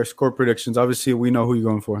me your score predictions. Obviously, we know who you're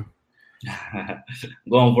going for.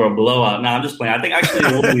 Going for a blowout. No, I'm just playing. I think actually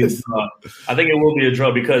it will be a draw. I think it will be a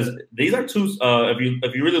draw because these are two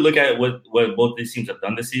if you really look at what both these teams have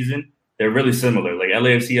done this season, they're really similar. Like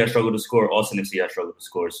LAFC has struggled to score, Austin FC has struggled to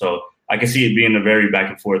score. So I can see it being a very back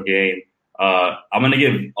and forth game. I'm going to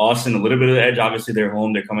give Austin a little bit of the edge. Obviously, they're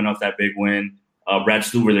home. They're coming off that big win. Brad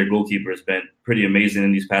Stuber, their goalkeeper, has been pretty amazing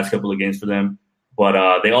in these past couple of games for them.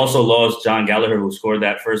 But they also lost John Gallagher, who scored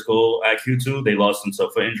that first goal at Q2. They lost him to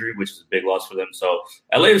a foot injury, which is a big loss for them. So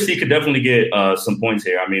LAFC could definitely get some points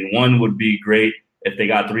here. I mean, one would be great. If they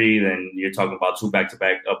got three, then you're talking about two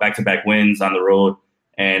back-to-back wins on the road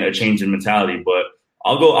and a change in mentality. But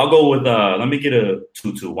I'll go with let me get a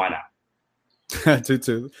 2-2. Why not?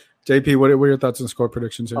 2-2. JP, what are your thoughts on score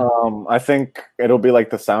predictions here? I think it'll be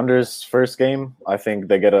like the Sounders' first game. I think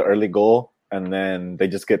they get an early goal, and then they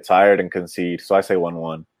just get tired and concede. So I say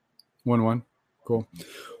 1-1. 1-1. Cool.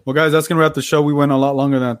 Well, guys, that's going to wrap the show. We went a lot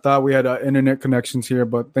longer than I thought. We had internet connections here,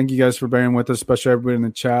 but thank you guys for bearing with us, especially everybody in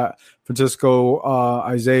the chat. Francisco,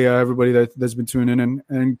 Isaiah, everybody that's been tuning in.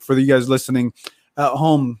 And for you guys listening at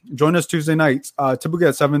home, join us Tuesday nights, typically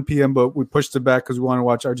at 7 p.m., but we pushed it back because we want to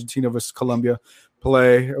watch Argentina versus Colombia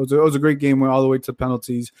play. It was a great game. Went all the way to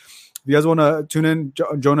penalties. If you guys want to tune in,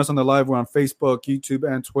 join us on the live. We're on Facebook, YouTube,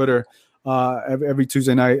 and Twitter every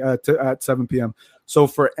Tuesday night at 7 p.m. So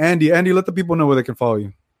for Andy, let the people know where they can follow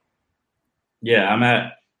you. Yeah, I'm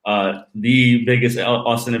at the biggest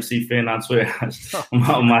Austin FC fan on Twitter.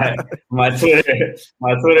 my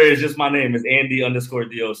Twitter is just my name. It's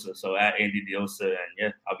Andy_Diosa. So at Andy Diosa, and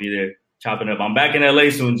yeah, I'll be there chopping up. I'm back in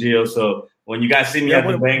LA soon, Gio. So when you guys see me at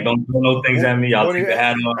the bank, don't throw no things at me. I'll take the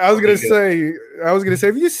hat off. I was gonna say,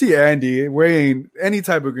 if you see Andy wearing any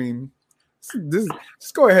type of green,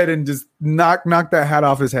 just go ahead and just knock that hat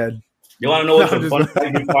off his head. You want to know what's the fun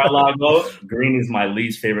fact before I log off? Green is my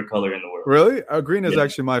least favorite color in the world. Really? Green is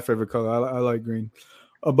actually my favorite color. I like green.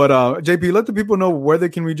 But JP, let the people know where they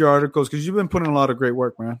can read your articles because you've been putting in a lot of great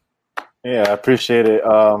work, man. Yeah, I appreciate it.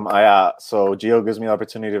 So Gio gives me the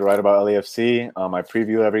opportunity to write about LAFC. I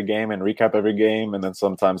preview every game and recap every game, and then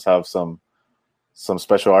sometimes have some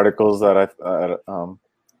special articles that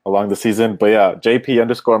along the season. But yeah,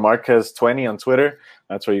 JP_Marquez20 on Twitter.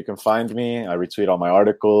 That's where you can find me. I retweet all my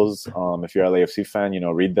articles. If you're a LAFC fan,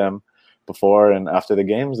 read them before and after the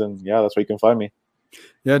games. And yeah, that's where you can find me.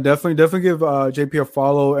 Yeah, definitely give JP a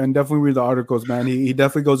follow and definitely read the articles, man. He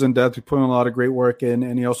definitely goes in depth. He's putting a lot of great work in,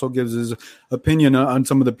 and he also gives his opinion on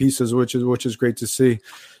some of the pieces, which is great to see.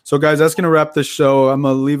 So, guys, that's gonna wrap the show. I'm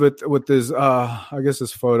gonna leave it with this. I guess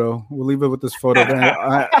this photo. We'll leave it with this photo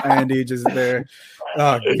of Andy just there.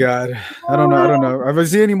 Oh God, I don't know. If I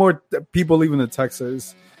see any more people leaving the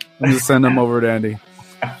Texas, I'm just send them over to Andy.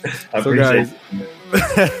 So, guys.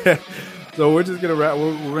 So we're just gonna wrap.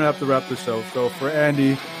 We're gonna have to wrap the show. So for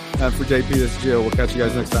Andy and for JP, this is Jill. We'll catch you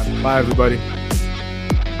guys next time. Bye, everybody.